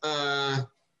up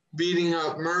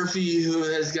Murphy, who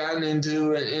has gotten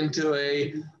into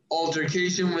a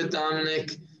altercation with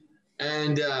Dominic,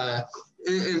 and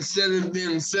instead of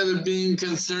being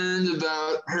concerned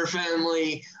about her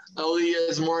family, Aaliyah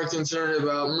is more concerned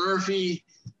about Murphy,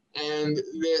 and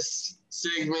this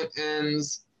segment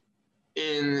ends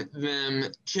in them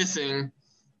kissing.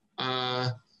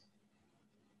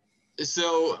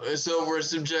 So we're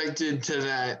subjected to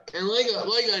that, and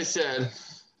like I said,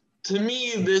 to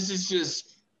me this is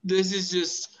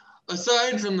just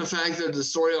aside from the fact that the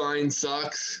storyline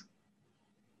sucks,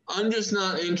 I'm just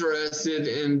not interested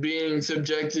in being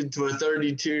subjected to a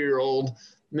 32-year-old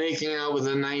making out with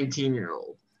a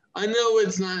 19-year-old. I know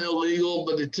it's not illegal,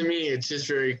 but to me, it's just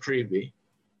very creepy.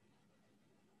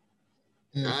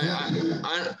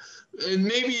 Mm-hmm. And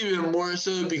maybe even more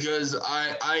so because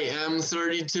I am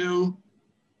 32,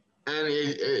 and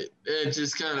it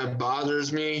just kind of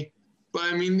bothers me. But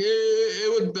I mean,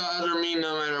 it would bother me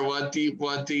no matter what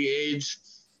the age.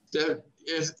 That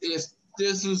if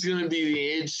this was going to be the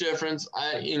age difference,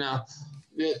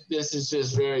 this is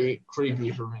just very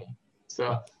creepy for me.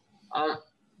 So,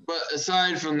 but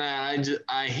aside from that,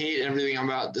 I hate everything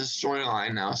about this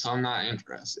storyline now, so I'm not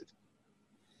interested.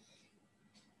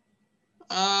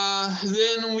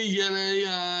 Then we get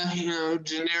a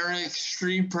generic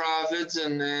Street Profits,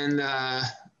 and then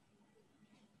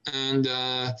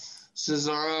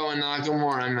Cesaro and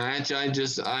Nakamura match. I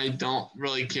don't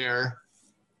really care.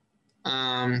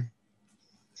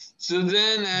 So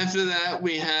then after that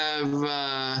we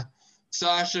have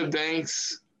Sasha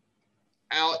Banks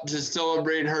out to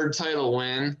celebrate her title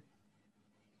win.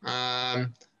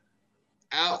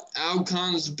 Out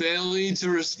comes Bayley to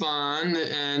respond,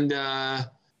 and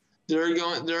they're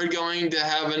going to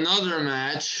have another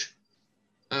match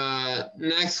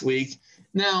next week.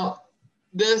 Now,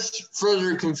 this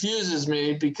further confuses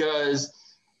me because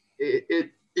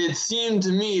it seemed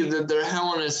to me that their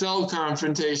Hell in a Cell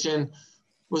confrontation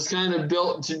was kind of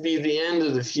built to be the end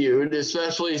of the feud,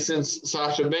 especially since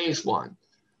Sasha Banks won.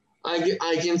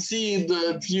 I can see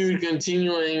the feud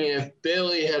continuing if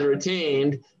Bayley had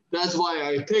retained. That's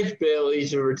why I picked Bayley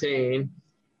to retain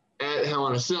at Hell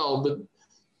in a Cell. But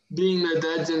being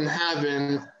that didn't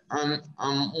happen,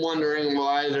 I'm wondering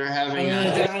why they're having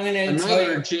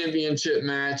another championship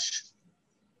match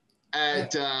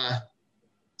at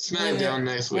SmackDown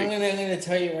next week. I'm going to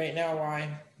tell you right now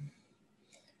why.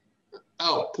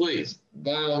 Oh, please,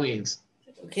 by all means.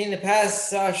 Okay, in the past,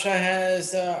 Sasha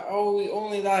has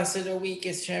only lasted a week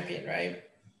as champion, right?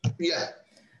 Yeah.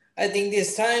 I think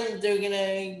this time they're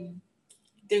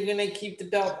gonna keep the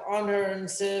belt on her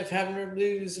instead of having her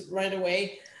lose right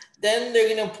away. Then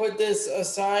they're gonna put this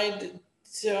aside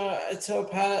till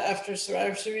after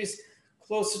Survivor Series,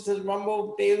 closer to the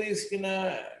Rumble. Bayley's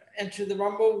gonna enter the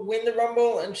Rumble, win the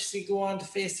Rumble, and she's go on to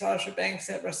face Sasha Banks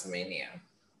at WrestleMania.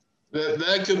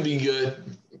 That could be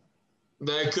good.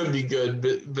 That could be good,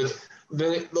 but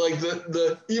like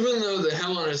the even though the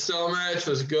Hell in a Cell match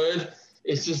was good,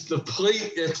 it's just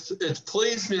its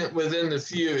placement within the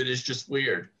feud is just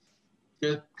weird.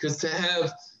 Because to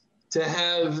have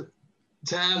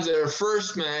to have their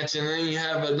first match and then you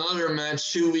have another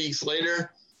match 2 weeks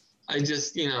later, I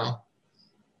just, you know,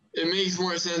 it makes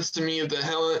more sense to me if the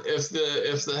Hell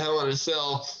in a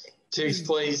Cell takes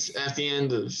place at the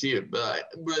end of the feud.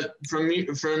 But from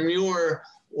your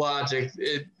logic,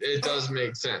 it does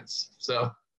make sense.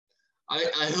 So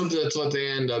I hope that's what they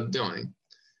end up doing.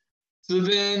 So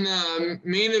then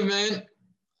main event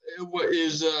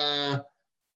is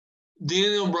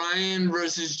Daniel Bryan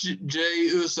versus Jey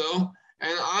Uso.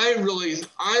 And I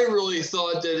really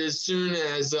thought that as soon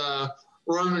as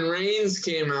Roman Reigns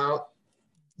came out,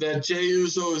 that Jey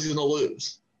Uso was going to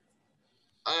lose.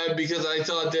 Because I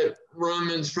thought that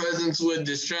Roman's presence would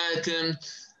distract him,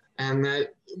 and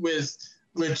that with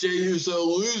Jey Uso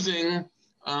losing,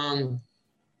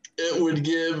 it would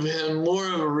give him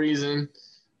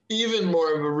even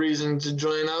more of a reason to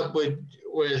join up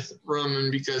with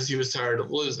Roman because he was tired of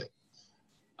losing.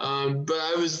 But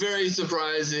I was very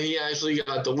surprised that he actually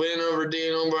got the win over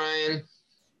Daniel Bryan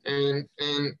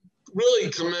and really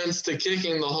commenced to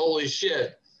kicking the holy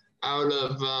shit out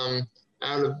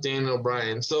of Daniel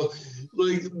Bryan. So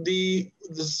like the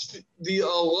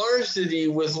alarcity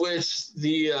with which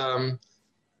the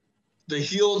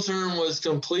heel turn was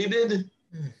completed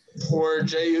for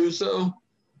Jey Uso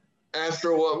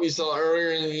after what we saw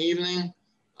earlier in the evening,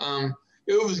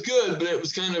 it was good, but it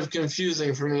was kind of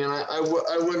confusing for me, and I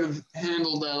would have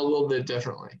handled that a little bit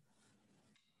differently.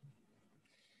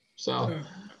 So,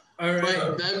 all right.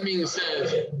 But that being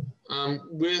said,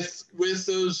 with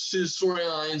those two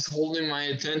storylines holding my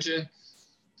attention,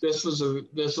 this was a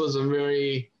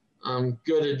very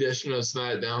good addition of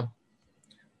SmackDown.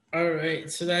 All right,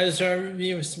 so that is our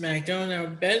review of SmackDown. Now,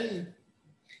 Ben,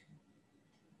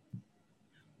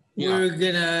 we're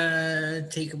gonna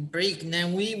take a break, and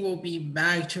then we will be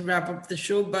back to wrap up the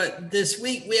show. But this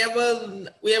week we have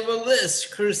a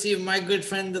list, courtesy of my good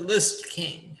friend, the List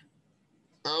King.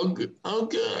 Oh, good. Oh,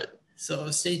 good. So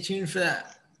stay tuned for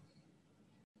that.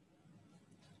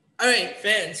 All right,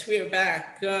 fans, we are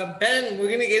back. Ben, we're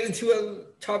gonna get into a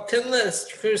top 10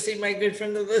 list, courtesy of my good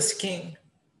friend, the List King.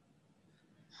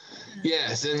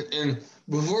 Yes, and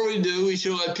before we do, we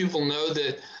should let people know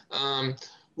that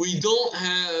we don't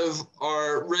have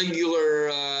our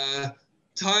regular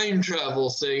time travel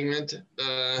segment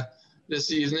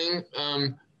this evening,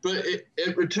 but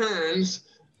it returns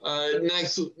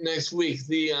next week.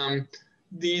 The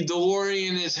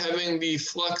DeLorean is having the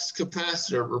flux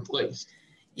capacitor replaced.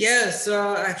 Yes,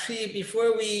 actually,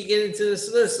 before we get into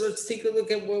this list, let's take a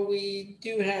look at what we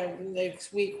do have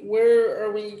next week. Where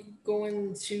are we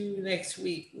going to next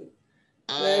week?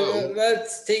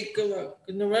 Let's take a look.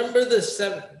 November the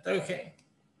 7th. Okay.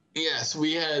 Yes,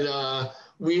 we had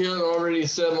already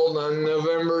settled on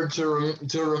November to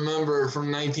remember from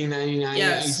 1999.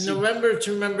 Yes, November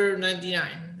to remember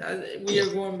 99. We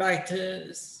are going back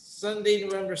to Sunday,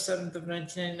 November 7th of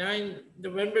 1999.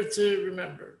 November to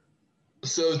remember.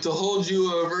 So to hold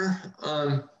you over,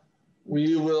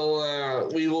 we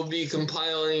will be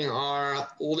compiling our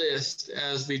list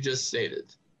as we just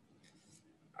stated.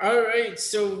 All right,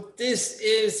 so this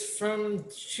is from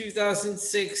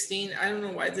 2016. I don't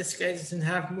know why this guy doesn't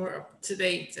have more up to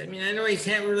date. I mean, I know he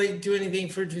can't really do anything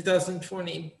for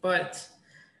 2020, but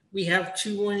we have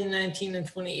 2019 and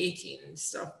 2018 and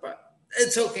stuff, but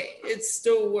it's okay. It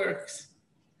still works.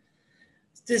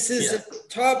 This is a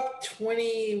top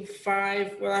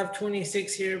 25. Well, I have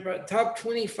 26 here, but top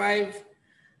 25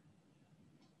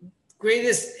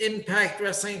 greatest Impact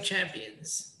Wrestling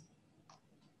champions.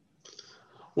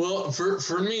 Well,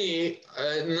 for me,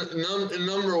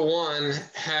 number one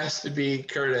has to be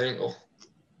Kurt Angle.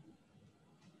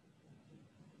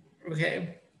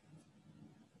 Okay.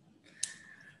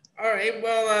 All right.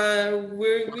 Well,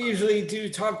 we usually do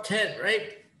top 10,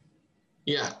 right?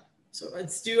 Yeah. So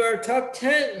let's do our top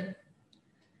 10.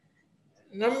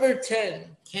 Number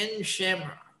 10, Ken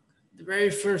Shamrock, the very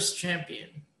first champion.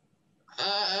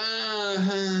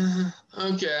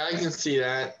 Okay, I can see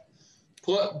that.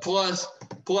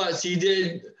 Plus, he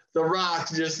did. The Rock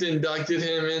just inducted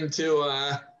him into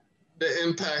the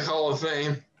Impact Hall of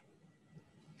Fame.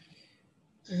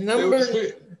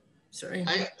 Sorry.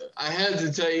 I had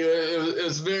to tell you, it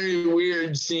was very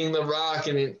weird seeing The Rock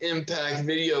in an Impact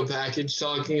video package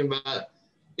talking about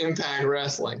Impact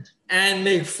Wrestling. And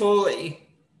Mick Foley.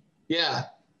 Yeah.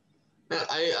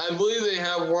 I believe they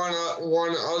have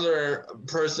one other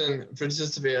person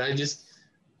participate.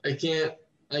 I can't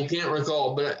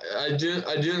recall, but I do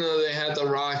know they had The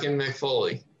Rock and Mick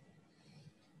Foley.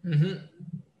 Mm-hmm.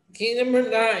 Okay, number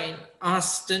 9,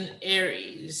 Austin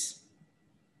Aries.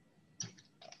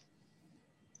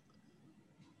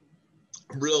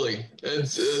 Really?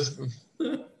 It's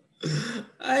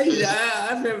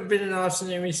I've never been an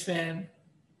Austin Aries fan.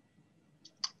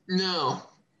 No,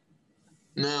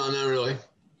 not really.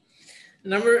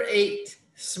 Number 8,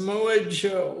 Samoa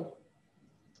Joe.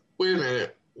 Wait a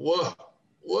minute. Whoa.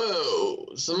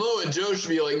 Samoa Joe should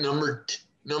be like number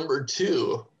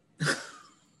 2. No,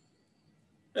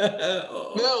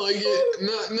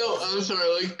 I'm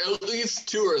sorry. Like at least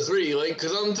 2 or 3. Like,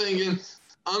 cause I'm thinking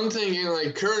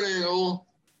like Kurt Angle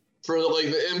for like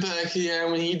the impact he had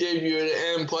when he debuted,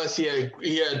 and plus he had.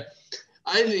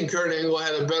 I think Kurt Angle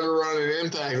had a better run in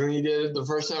Impact than he did the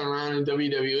first time around in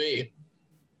WWE.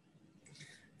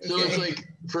 So it's like,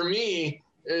 for me,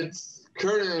 it's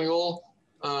Kurt Angle,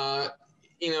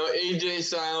 AJ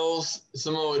Styles,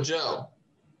 Samoa Joe.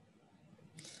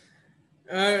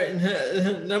 All right,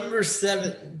 number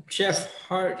 7, Jeff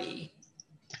Hardy.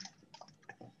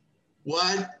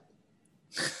 What?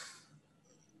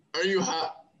 Are you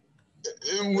hot?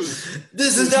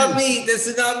 This is not me. This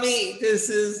is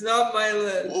not my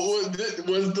list.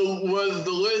 Was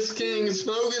the list king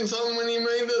smoking something when he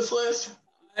made this list?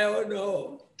 I don't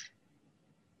know.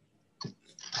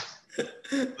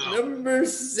 Number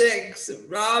 6,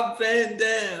 Rob Van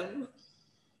Dam.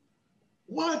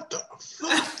 What the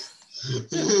fuck? I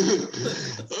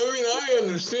mean, I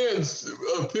understand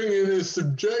opinion is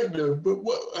subjective, but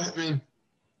god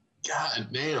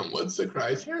damn, what's the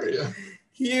criteria?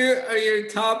 Here are your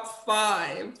top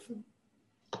 5.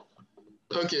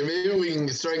 Okay, maybe we can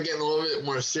start getting a little bit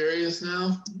more serious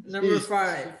now. Number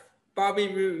 5, Bobby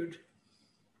Roode.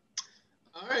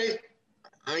 All right,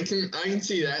 I can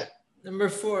see that. Number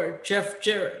 4, Jeff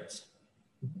Jarrett.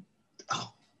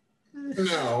 Oh.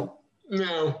 No,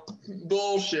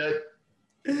 bullshit.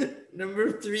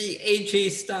 Number 3, AJ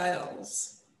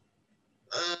Styles.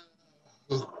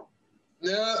 No,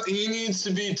 he needs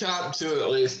to be top 2 at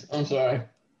least. I'm sorry.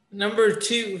 Number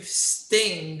 2,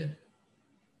 Sting.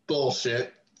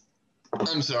 Bullshit.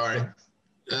 I'm sorry.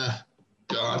 God.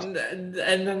 And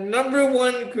the number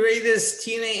 1 greatest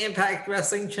TNA Impact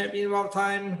Wrestling champion of all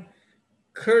time,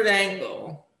 Kurt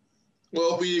Angle.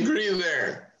 Well, we agree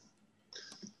there.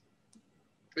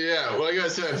 Yeah, like I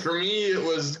said, for me, it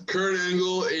was Kurt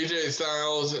Angle, AJ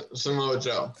Styles, Samoa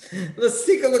Joe. Let's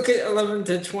take a look at 11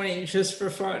 to 20 just for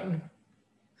fun.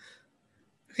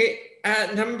 Okay,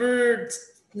 at number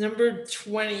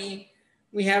 20,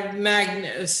 we have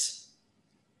Magnus.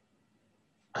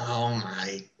 Oh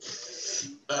my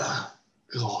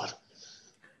God.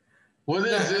 What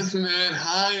is this man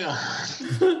high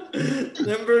on?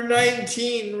 Number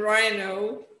 19,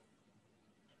 Rhino.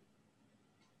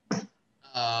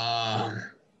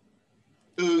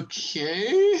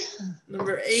 Okay.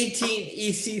 Number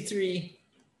 18, EC3.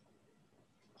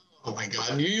 Oh my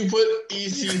God, you put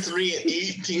EC3 at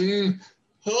 18?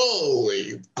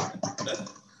 Holy.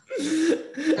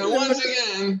 And once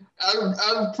again,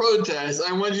 out of protest,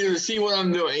 I want you to see what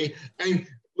I'm doing. And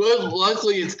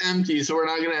luckily it's empty, so we're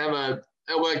not going to have a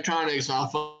electronics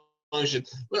malfunction.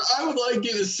 But I would like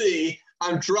you to see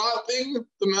I'm dropping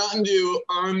the Mountain Dew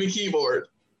on the keyboard.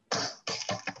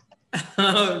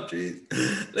 Oh, jeez.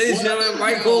 Ladies and gentlemen,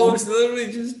 Michael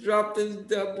literally just dropped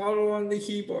the bottle on the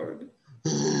keyboard.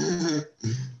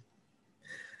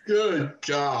 Good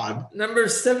God. Number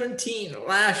 17,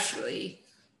 Lashley.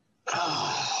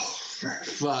 Oh, for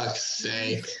fuck's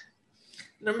sake.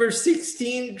 Number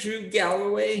 16, Drew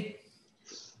Galloway.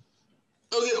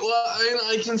 Okay, well,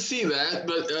 I can see that,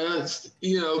 but,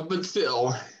 but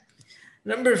still.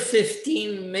 Number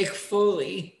 15, Mick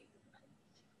Foley.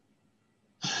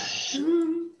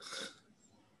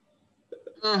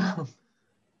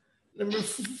 Number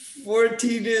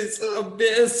 14 is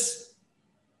Abyss.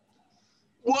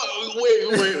 Whoa,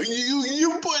 wait.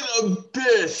 You put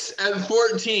Abyss at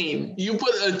 14. You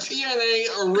put a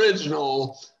TNA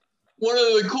original, one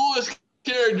of the coolest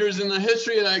characters in the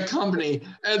history of that company,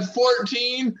 at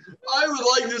 14. I would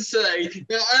like to say,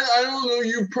 now, I don't know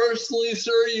you personally,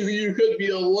 sir. You could be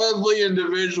a lovely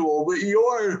individual, but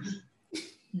your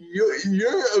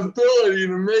ability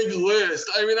to make lists,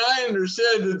 I mean, I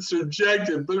understand it's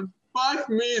subjective, but fuck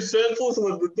me senseless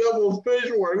with the devil's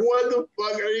pitchfork. What the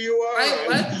fuck are you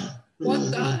on?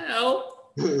 What the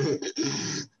hell?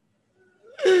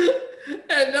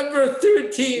 At number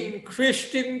 13,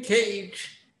 Christian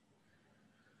Cage.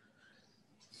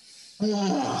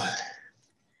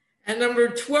 At number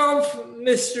 12,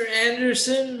 Mr.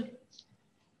 Anderson.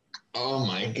 Oh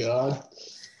my God.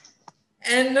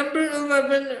 And number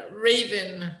 11,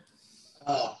 Raven.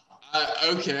 Oh,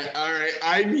 okay. All right.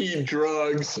 I need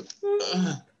drugs.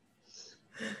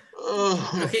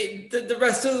 Okay, the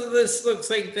rest of the list looks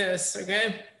like this,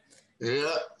 okay?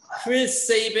 Yeah. Chris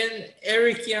Sabin,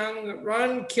 Eric Young,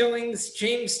 Ron Killings,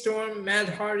 James Storm, Matt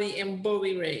Hardy, and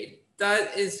Bully Ray.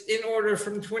 That is in order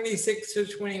from 26 to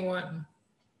 21.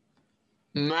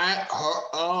 Matt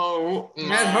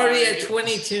Hardy at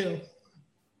 22.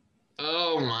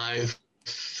 Oh my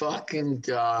fucking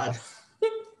God.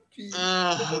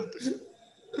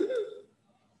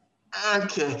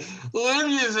 Okay,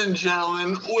 ladies and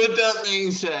gentlemen, with that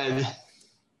being said,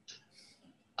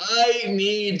 I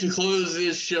need to close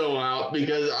this show out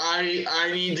because I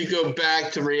need to go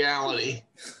back to reality.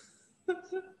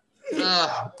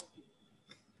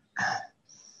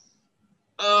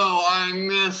 Oh, I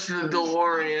miss the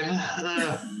DeLorean.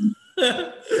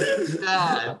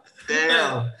 God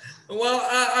damn. Well,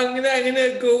 I'm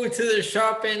gonna go to the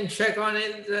shop and check on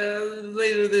it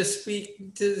later this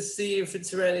week to see if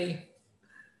it's ready.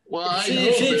 Well,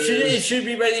 it should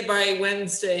be ready by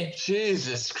Wednesday.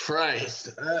 Jesus Christ.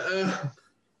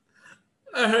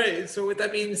 All right. So with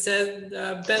that being said,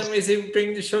 Ben, we say we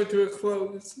bring the show to a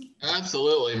close.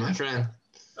 Absolutely, my friend.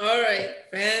 All right,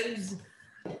 fans.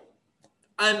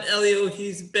 I'm Elio.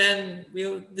 He's Ben.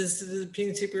 This is the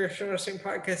PNC Professional Wrestling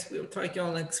Podcast. We'll talk to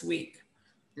y'all next week.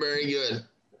 Very good.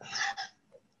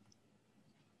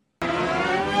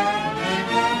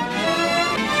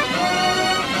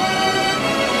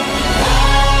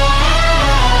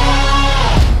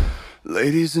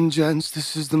 Ladies and gents,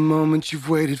 this is the moment you've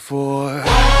waited for.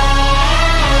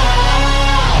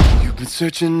 You've been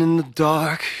searching in the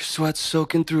dark, your sweat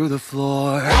soaking through the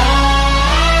floor.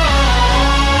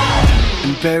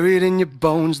 And buried in your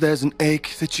bones, there's an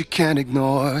ache that you can't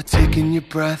ignore. Taking your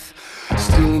breath,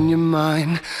 stealing your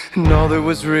mind, and all that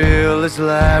was real is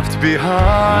left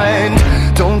behind.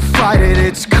 Don't fight it,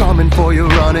 it's coming for you,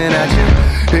 running at you.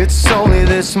 It's only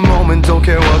this moment, don't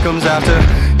care what comes after.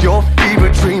 Your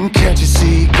fever dream, can't you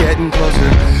see, getting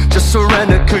closer. Just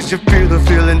surrender, cause you feel the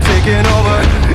feeling taking over.